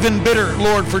and even bitter,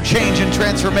 Lord, for change and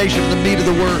transformation of the meat of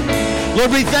the word.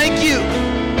 Lord, we thank you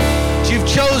that you've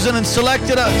chosen and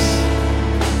selected us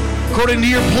according to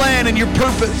your plan and your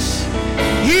purpose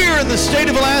here in the state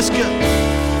of Alaska.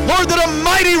 Lord, that a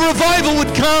mighty revival would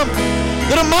come,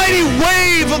 that a mighty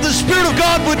wave of the Spirit of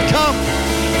God would come.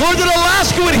 Lord, that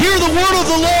Alaska would hear the word of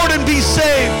the Lord and be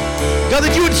saved. God,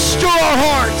 that you would stir our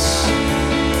hearts,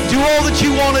 do all that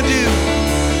you want to do.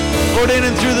 Lord, in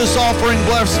and through this offering,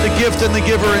 bless the gift and the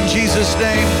giver in Jesus'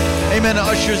 name. Amen.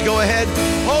 Ushers, go ahead.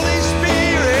 Holy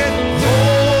Spirit,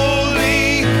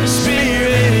 Holy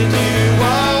Spirit, you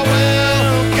are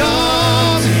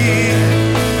welcome here.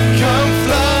 Come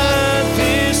flood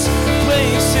this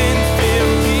place and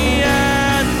fill the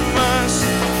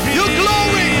atmosphere. Your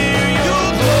glory,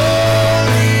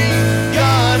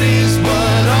 God, is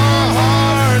what our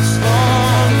hearts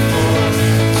long for.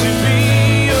 To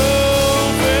be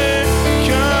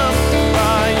overcome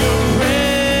by your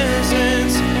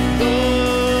presence,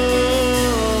 Lord.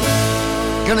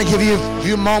 Going to give you a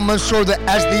few moments so that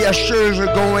as the ushers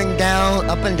are going down,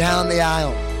 up and down the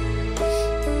aisle.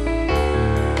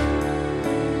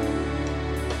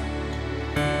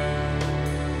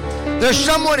 There's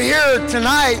someone here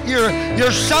tonight,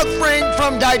 you're suffering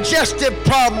from digestive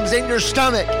problems in your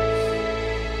stomach.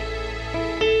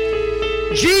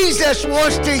 Jesus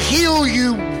wants to heal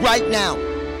you right now.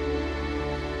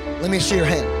 Let me see your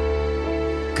hand.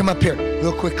 Come up here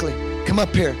real quickly. Come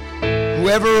up here.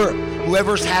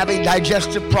 Whoever's having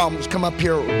digestive problems, come up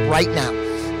here right now.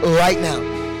 Right now.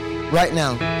 Right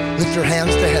now. Lift your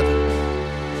hands to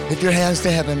heaven. Lift your hands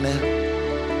to heaven, man.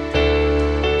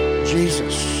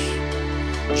 Jesus.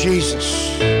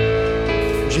 Jesus.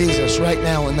 Jesus, right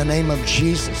now, in the name of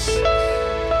Jesus.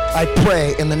 I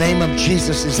pray in the name of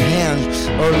Jesus, his hands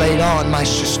are laid on my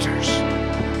sisters.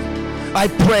 I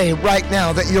pray right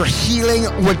now that your healing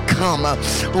would come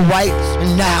right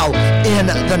now in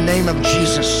the name of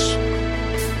Jesus.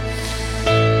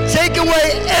 Take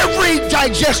away every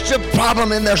digestive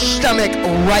problem in their stomach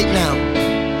right now.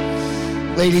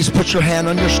 Ladies, put your hand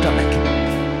on your stomach.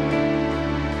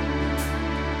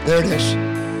 There it is.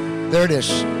 There it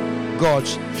is.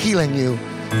 God's healing you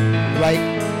right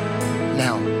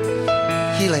now.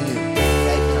 Healing you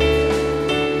right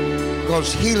now.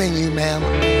 God's healing you, ma'am,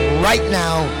 right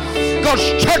now.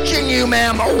 God's touching you,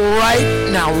 ma'am, right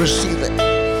now. Receive it.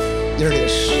 There it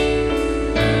is.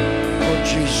 Lord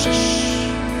Jesus.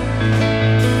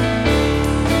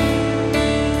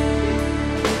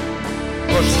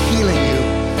 God's healing you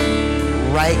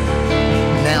right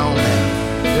now,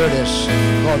 ma'am. There it is.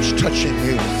 God's touching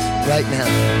you right now.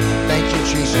 Thank you,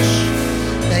 Jesus.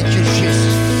 Thank you,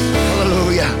 Jesus.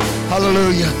 Hallelujah.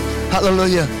 Hallelujah.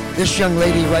 Hallelujah. This young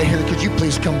lady right here, could you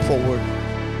please come forward?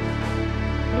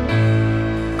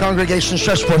 Congregation,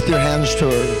 stretch forth your hands to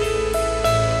her.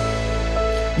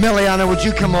 Meliana, would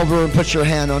you come over and put your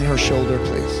hand on her shoulder,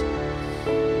 please?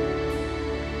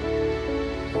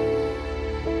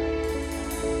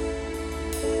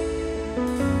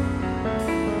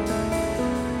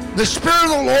 The Spirit of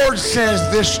the Lord says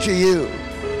this to you.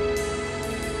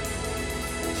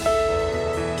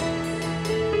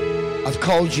 I've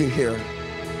called you here.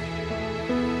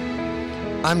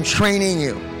 I'm training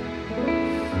you.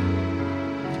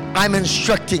 I'm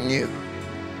instructing you.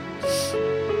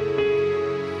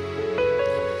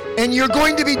 And you're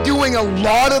going to be doing a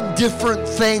lot of different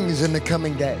things in the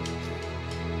coming days.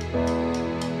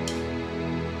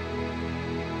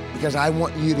 Because I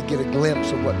want you to get a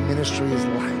glimpse of what ministry is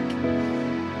like.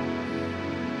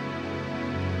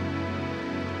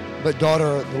 But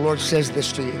daughter, the Lord says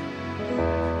this to you.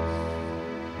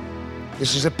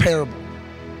 This is a parable.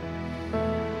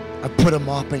 I put a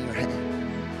mop in your hand.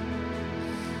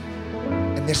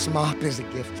 And this mop is a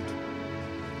gift.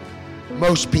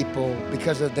 Most people,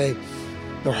 because of their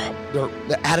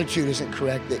attitude isn't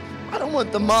correct, I don't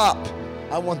want the mop.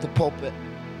 I want the pulpit.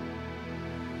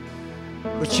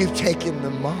 But you've taken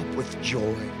the mop with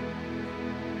joy.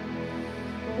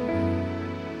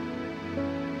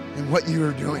 And what you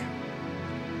are doing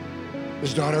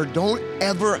is, daughter, don't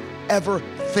ever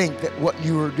think that what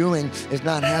you are doing is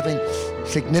not having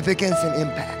significance and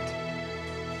impact.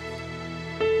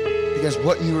 Because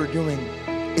what you are doing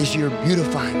is you're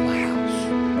beautifying my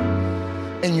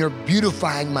house. And you're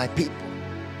beautifying my people.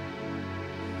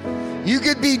 You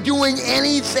could be doing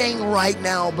anything right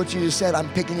now, but you just said, I'm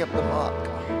picking up the mop.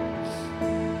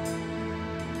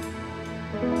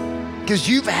 Because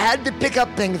you've had to pick up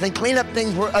things and clean up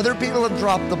things where other people have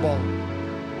dropped the ball.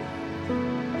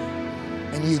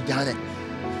 And you've done it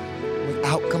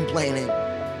without complaining,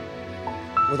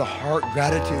 with a heart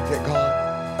gratitude that God,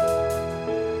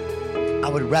 I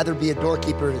would rather be a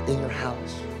doorkeeper in your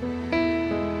house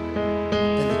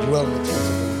than to dwell in the tents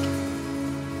of the wicked.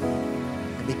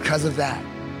 And because of that,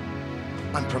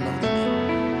 I'm promoting you.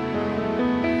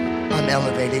 I'm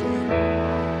elevating you.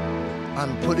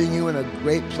 I'm putting you in a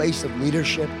great place of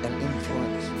leadership and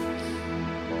influence.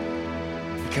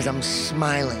 Because I'm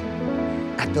smiling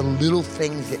at the little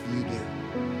things that you do.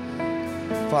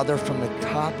 Father, from the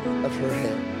top of her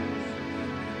head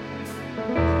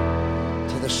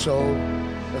to the sole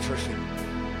of her feet.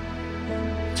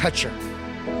 Touch her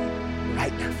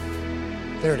right now.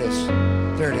 There it is.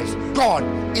 There it is. God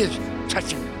is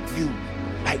touching you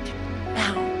right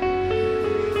now.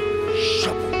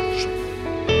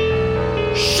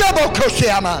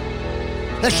 Shabokosiyama.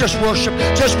 Let's just worship.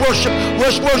 Just worship.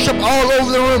 Just worship all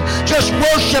over the room. Just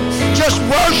worship. Just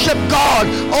worship God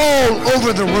all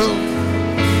over the room.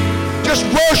 Just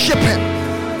worship Him.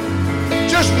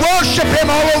 Just worship Him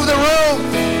all over the room.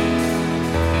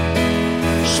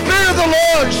 Spirit of the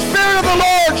Lord. Spirit of the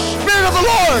Lord. Spirit of the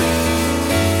Lord.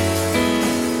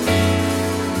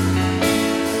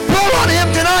 Pull on Him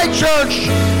tonight, church.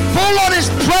 Pull on His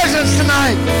presence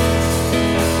tonight.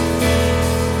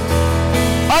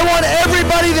 I want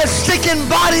everybody that's sick in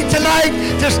body tonight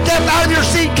to step out of your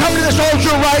seat, come to this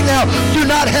altar right now. Do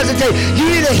not hesitate. You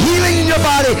need a healing in your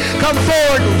body. pray, come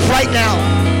forward right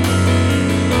now.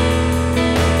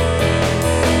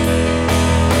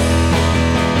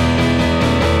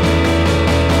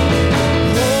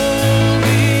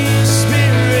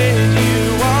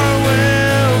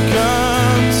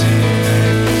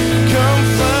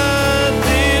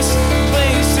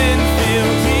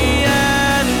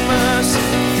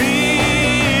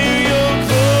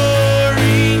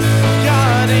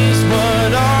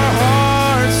 What our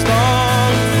hearts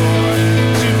long for,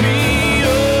 to be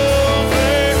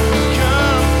over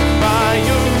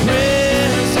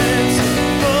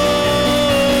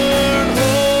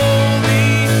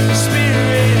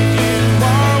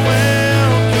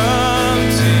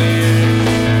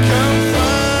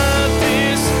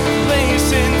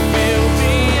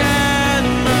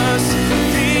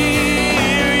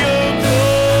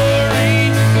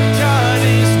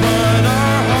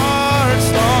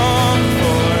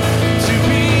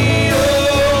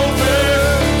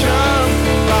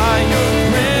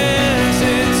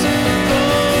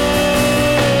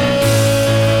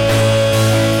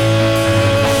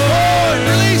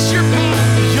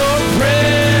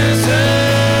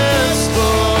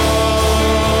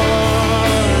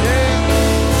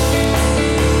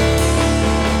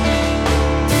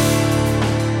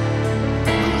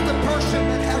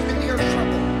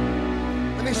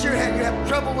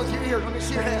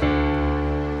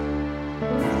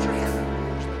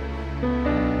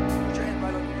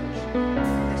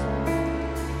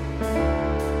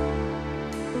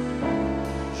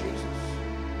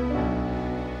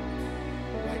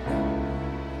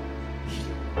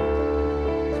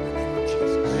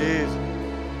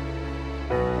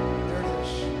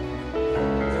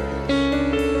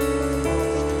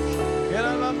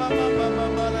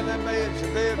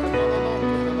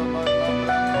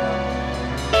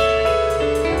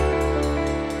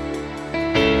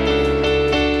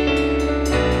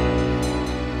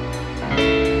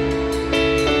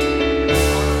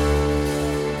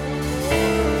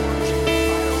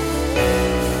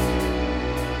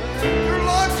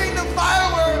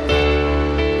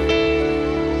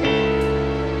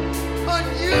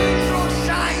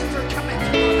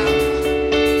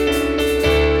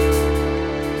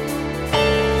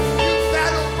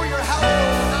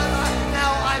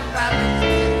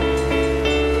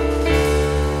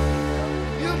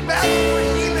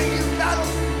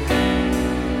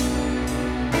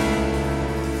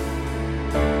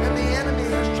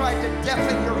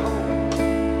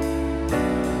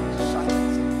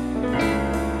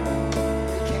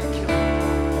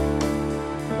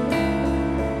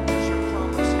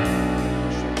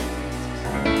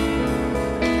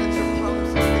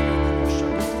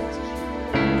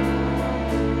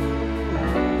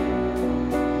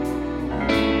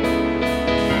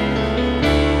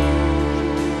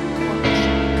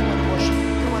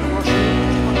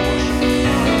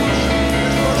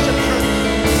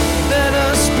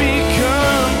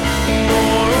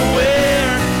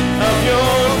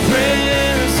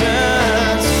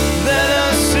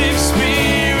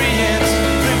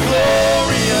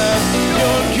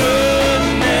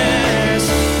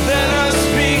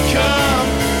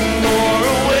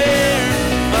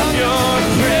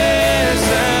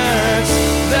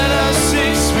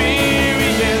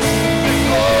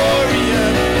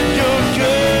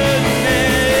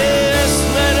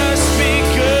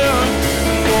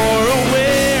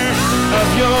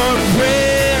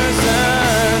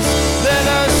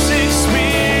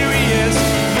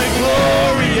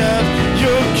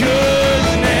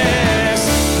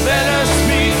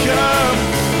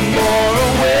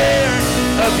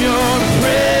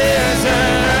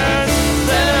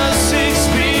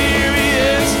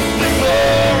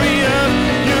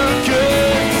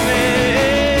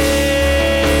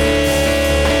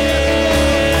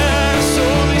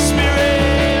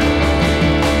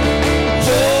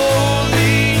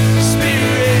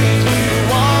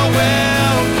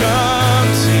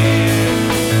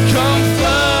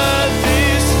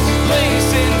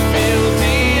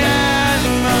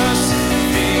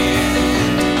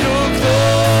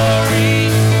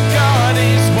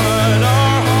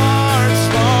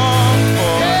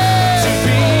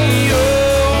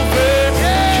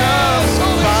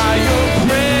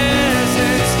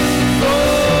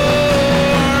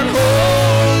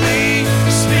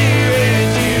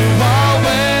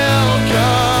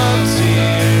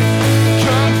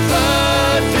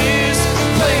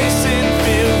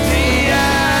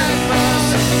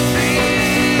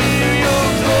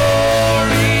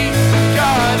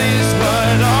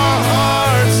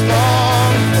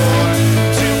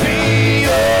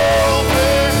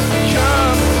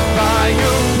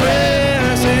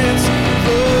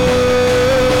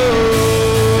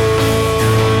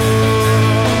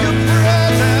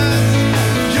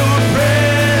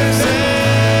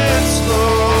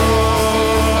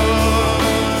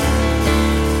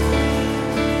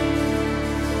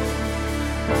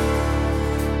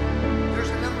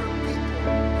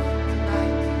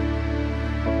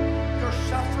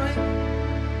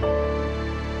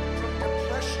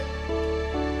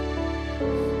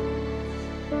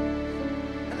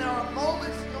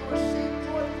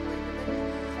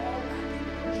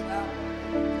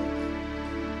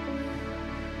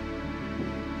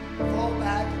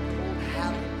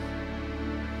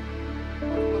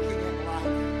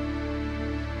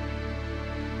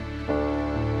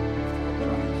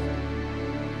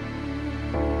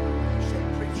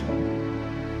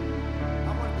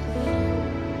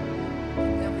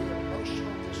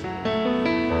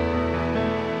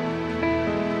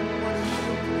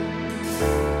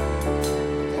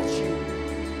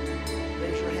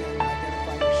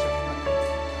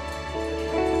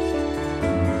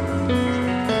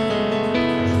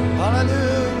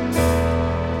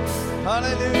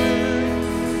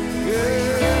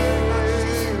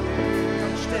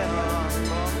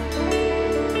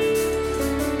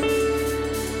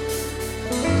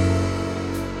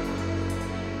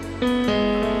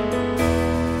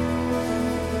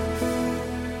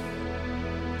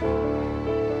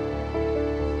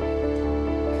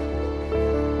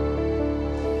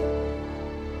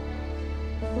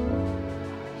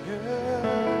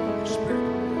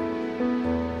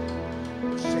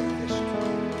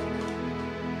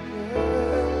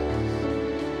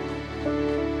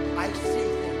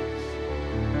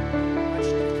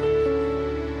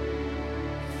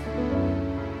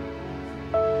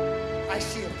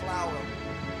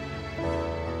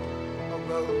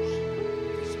knows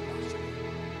this is possible.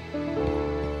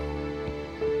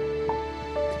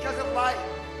 Because of light,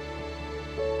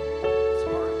 it's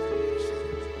hard for me to say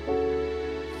this.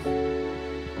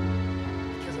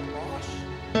 Because of loss,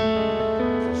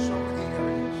 in so many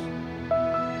areas.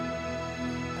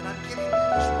 And I'm giving you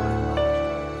this word of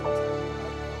knowledge.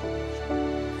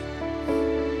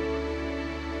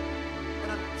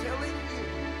 And I'm telling you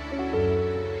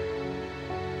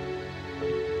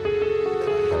that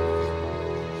I have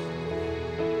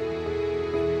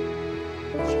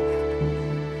but you have to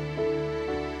believe.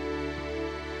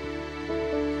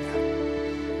 You have to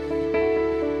believe.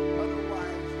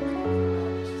 Otherwise, you're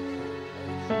going to stay in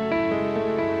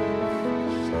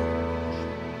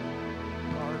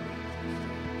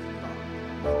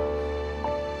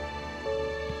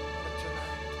But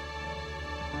tonight,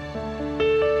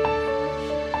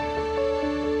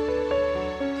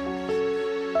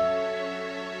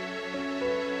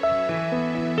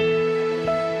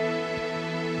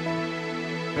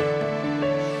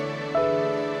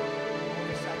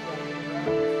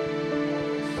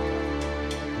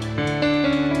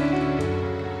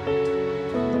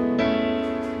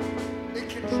 it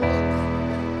can draw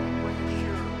them when you're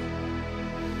sure.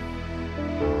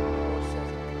 Lord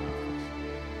says it.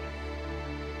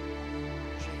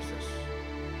 Jesus.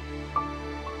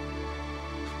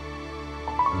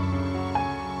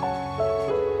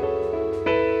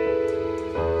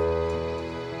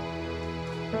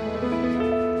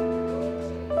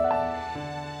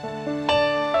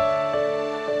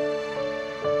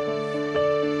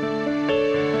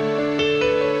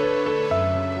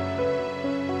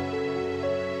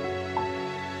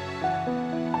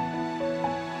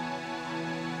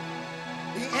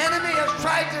 The enemy has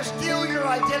tried to steal your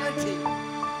identity. It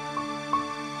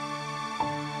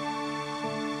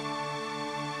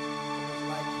was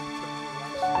like he took your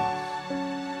license.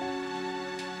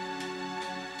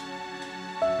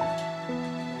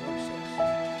 The Lord says,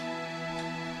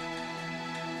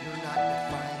 you're not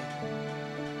defined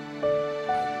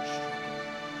by your struggle.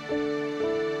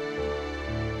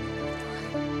 You're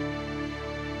defined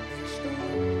based on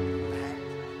the fact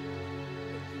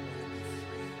that you want to be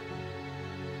free.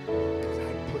 Because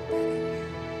I put that in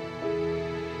you.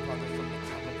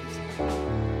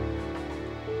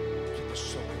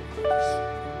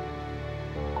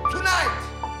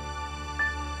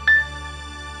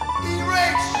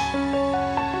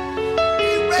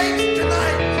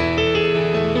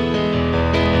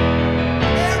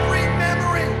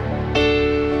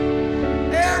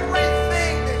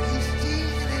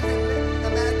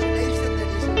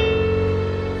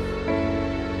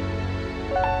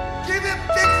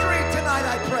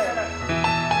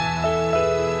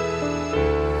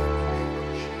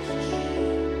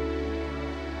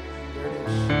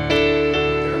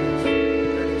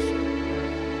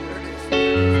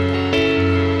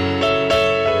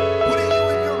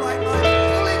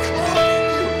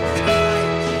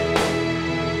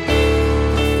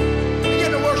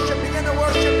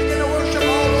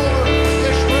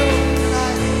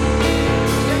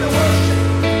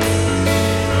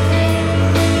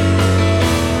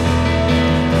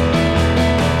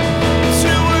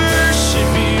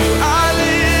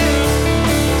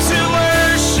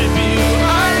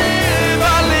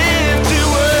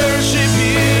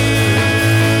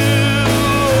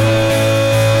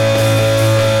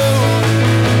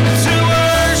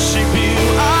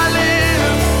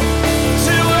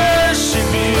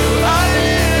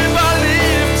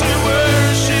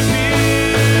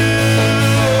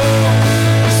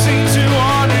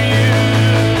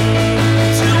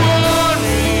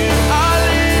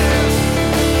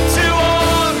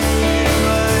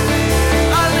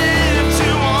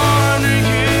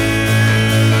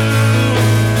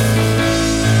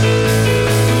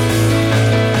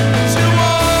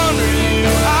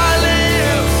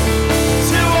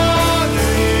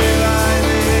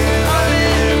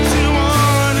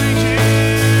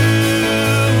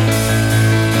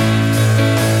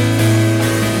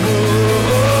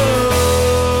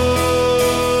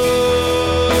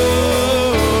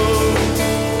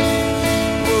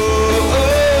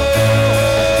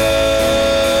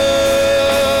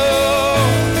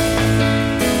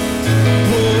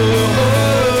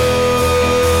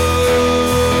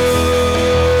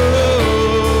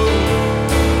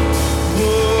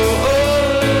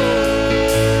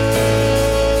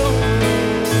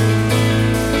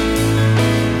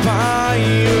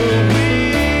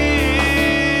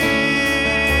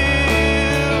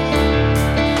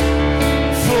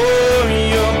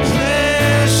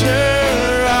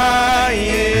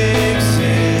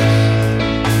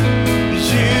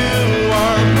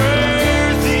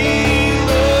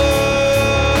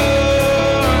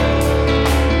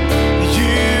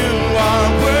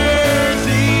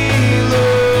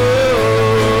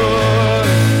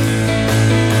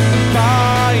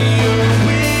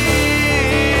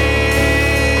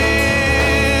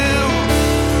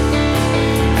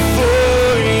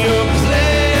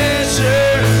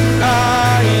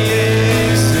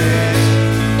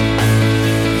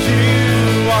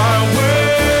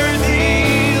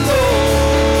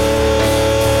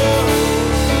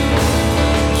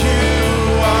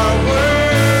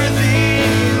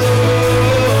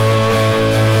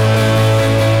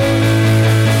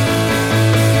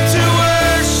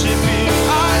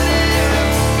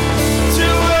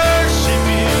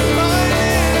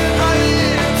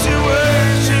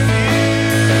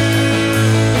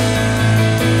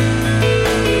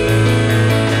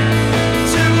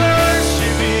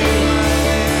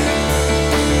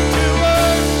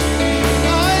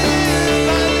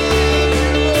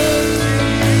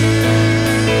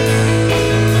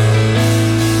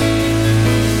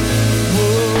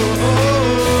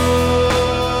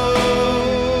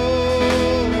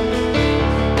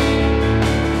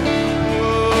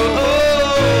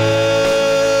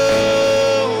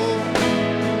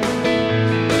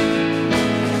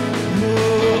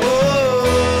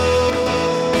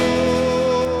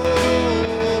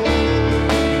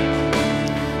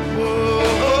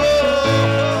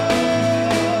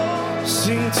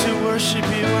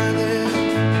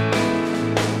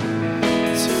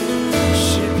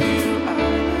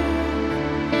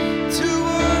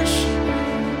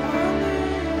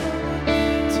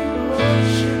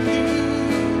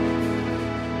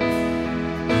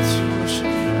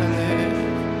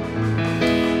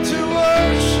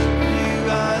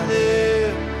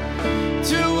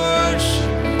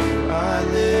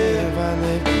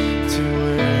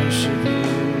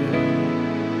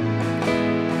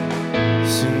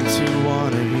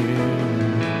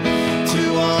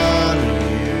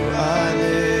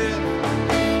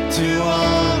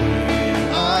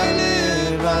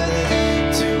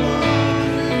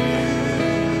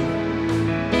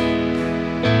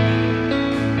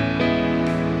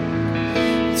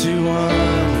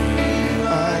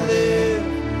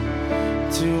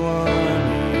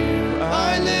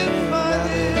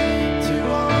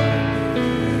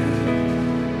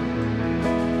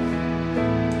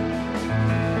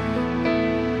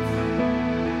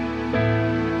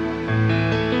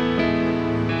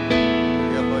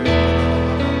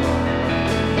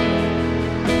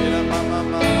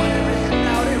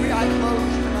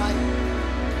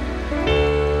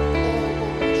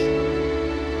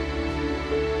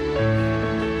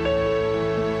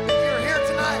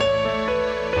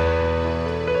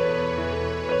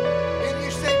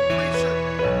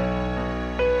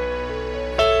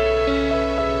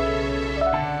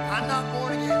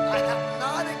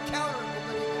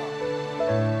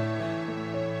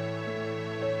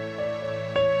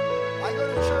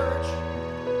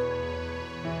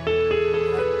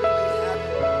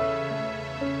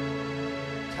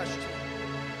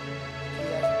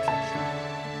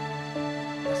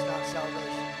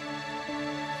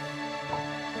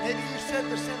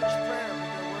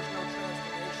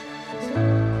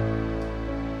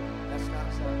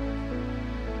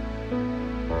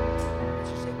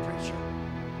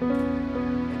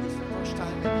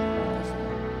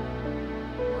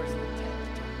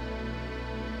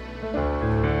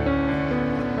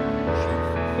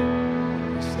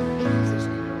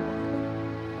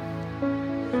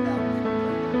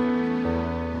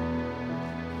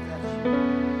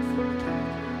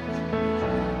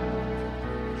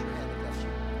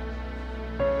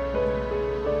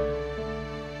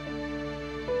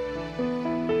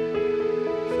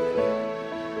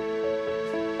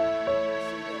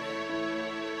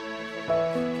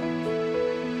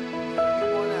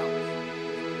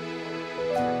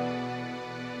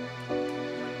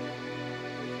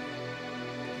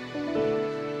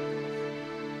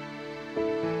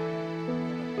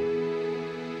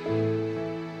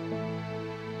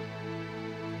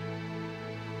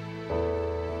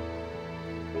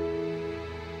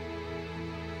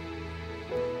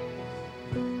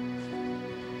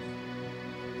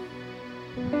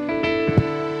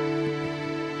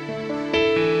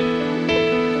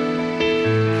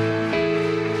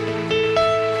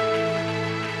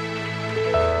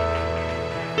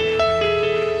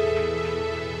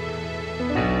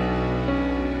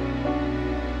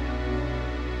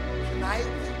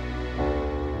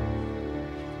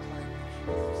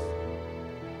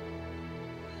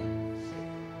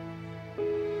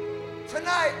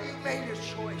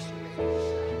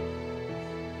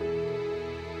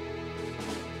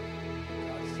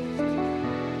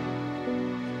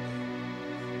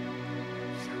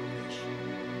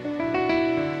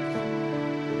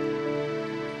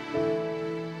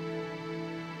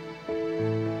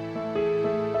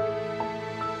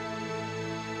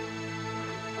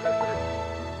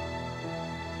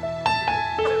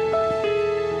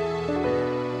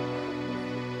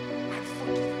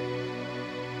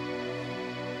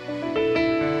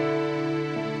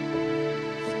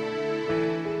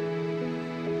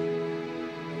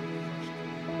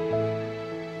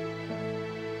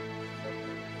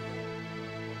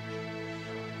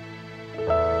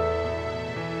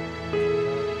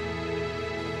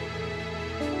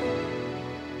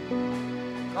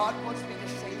 God wants me to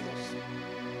say this.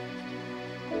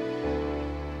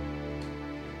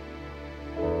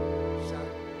 Son,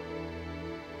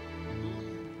 will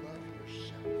you love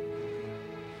yourself?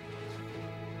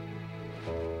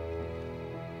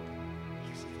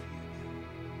 Because if you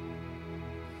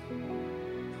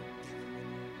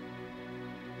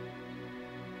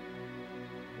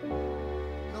do,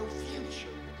 no future.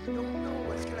 You don't know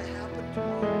what's going to happen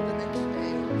tomorrow, the next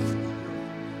day, or the future.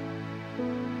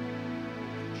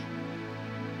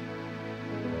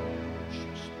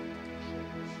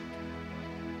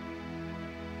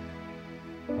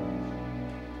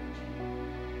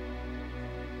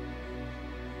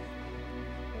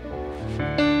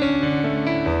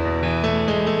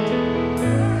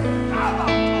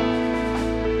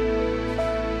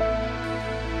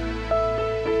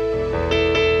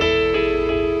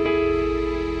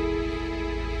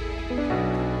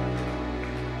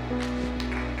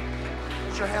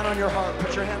 Put your hand on your heart.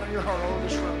 Put your hand on your heart all over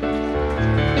this room.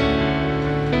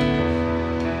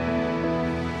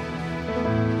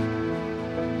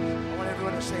 I want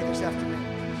everyone to say this after me.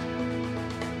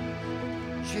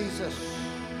 Jesus,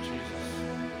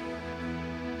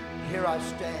 here I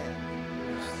stand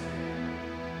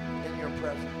in your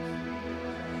presence.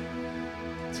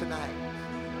 Tonight,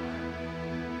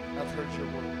 I've heard your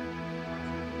word.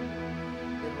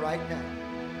 And right now,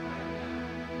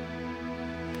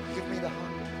 give me the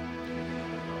hunger,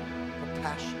 the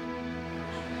passion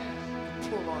to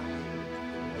pull on you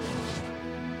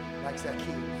like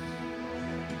Zacchaeus.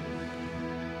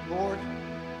 Lord,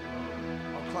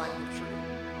 I'll climb the tree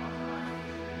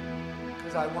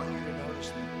because I want you to notice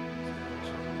me.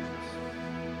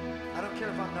 I don't care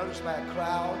if I'm noticed by a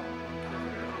crowd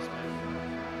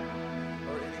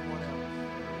or anyone else.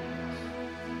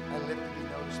 I live to be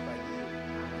noticed by you.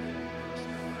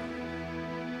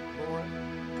 Lord,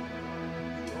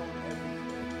 you own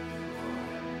everything.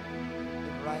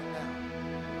 And right now,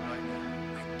 I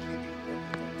give you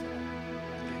everything tonight.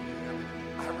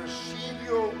 I receive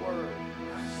your word.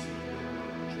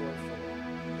 Joyfully.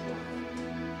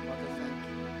 Father, thank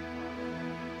you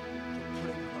for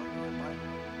putting hunger in my heart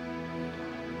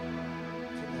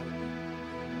to know you.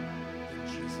 In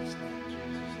Jesus' name.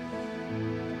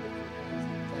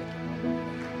 Thank you, Lord.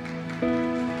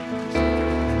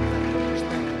 Just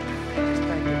thank you. Just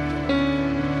thank you.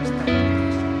 Just thank you.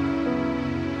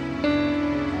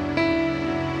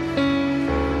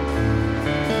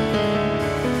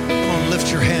 Come on,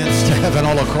 lift your hands to heaven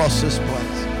all across this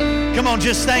place. Come on,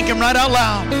 just thank him right out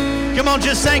loud. Come on,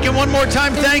 just thank him one more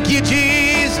time. Thank you,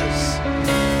 Jesus.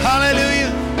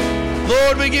 Hallelujah.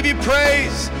 Lord, we give you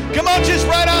praise. Come on, just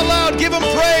right out loud. Give him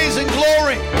praise and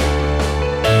glory.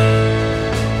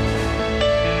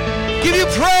 Give you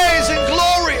praise and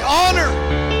glory, honor.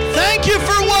 Thank you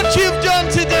for what you've done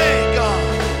today, God.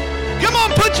 Come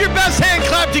on, put your best hand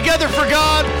clap together for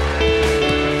God.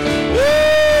 Woo!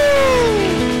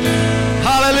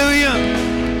 Hallelujah.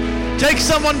 Take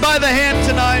someone by the hand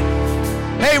tonight.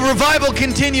 Hey, revival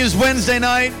continues Wednesday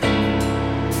night.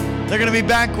 They're going to be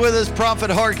back with us. Prophet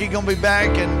Harkey going to be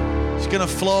back, and it's going to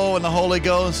flow in the Holy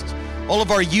Ghost. All of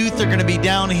our youth are going to be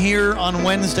down here on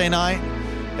Wednesday night.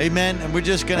 Amen. And we're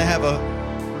just going to have a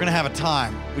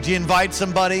time. Would you invite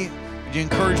somebody? Would you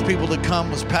encourage people to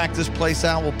come? Let's pack this place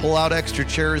out. We'll pull out extra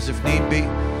chairs if need be.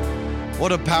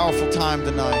 What a powerful time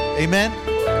tonight. Amen.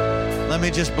 Let me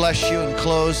just bless you and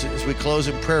close as we close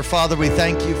in prayer. Father, we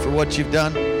thank you for what you've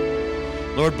done.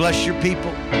 Lord, bless your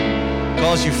people.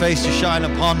 Cause your face to shine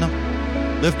upon them.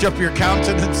 Lift up your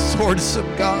countenance towards them,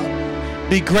 God.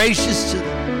 Be gracious to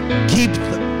them. Keep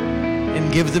them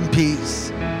and give them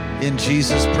peace. In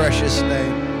Jesus' precious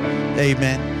name,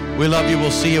 amen. We love you.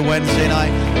 We'll see you Wednesday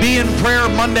night. Be in prayer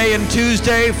Monday and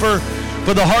Tuesday for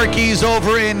the Harkeys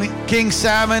over in King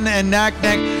Salmon and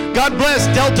Naknek. God bless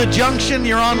Delta Junction.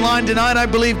 You're online tonight, I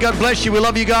believe. God bless you. We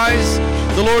love you guys.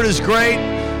 The Lord is great.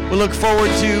 We look forward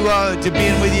to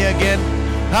being with you again.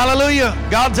 Hallelujah.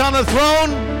 God's on the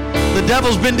throne. The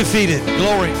devil's been defeated.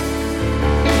 Glory.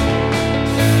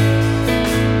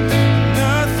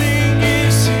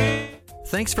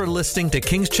 Thanks for listening to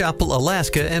Kings Chapel,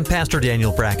 Alaska, and Pastor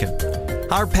Daniel Bracken.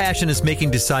 Our passion is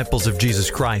making disciples of Jesus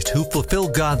Christ who fulfill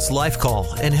God's life call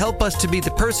and help us to be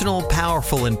the personal,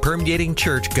 powerful, and permeating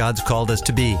church God's called us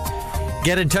to be.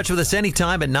 Get in touch with us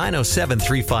anytime at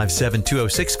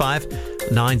 907-357-2065,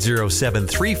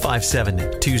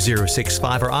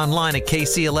 907-357-2065, or online at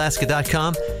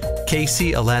kcalaska.com,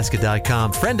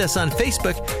 kcalaska.com. Friend us on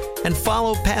Facebook and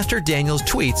follow Pastor Daniel's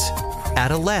tweets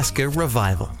at Alaska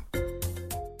Revival.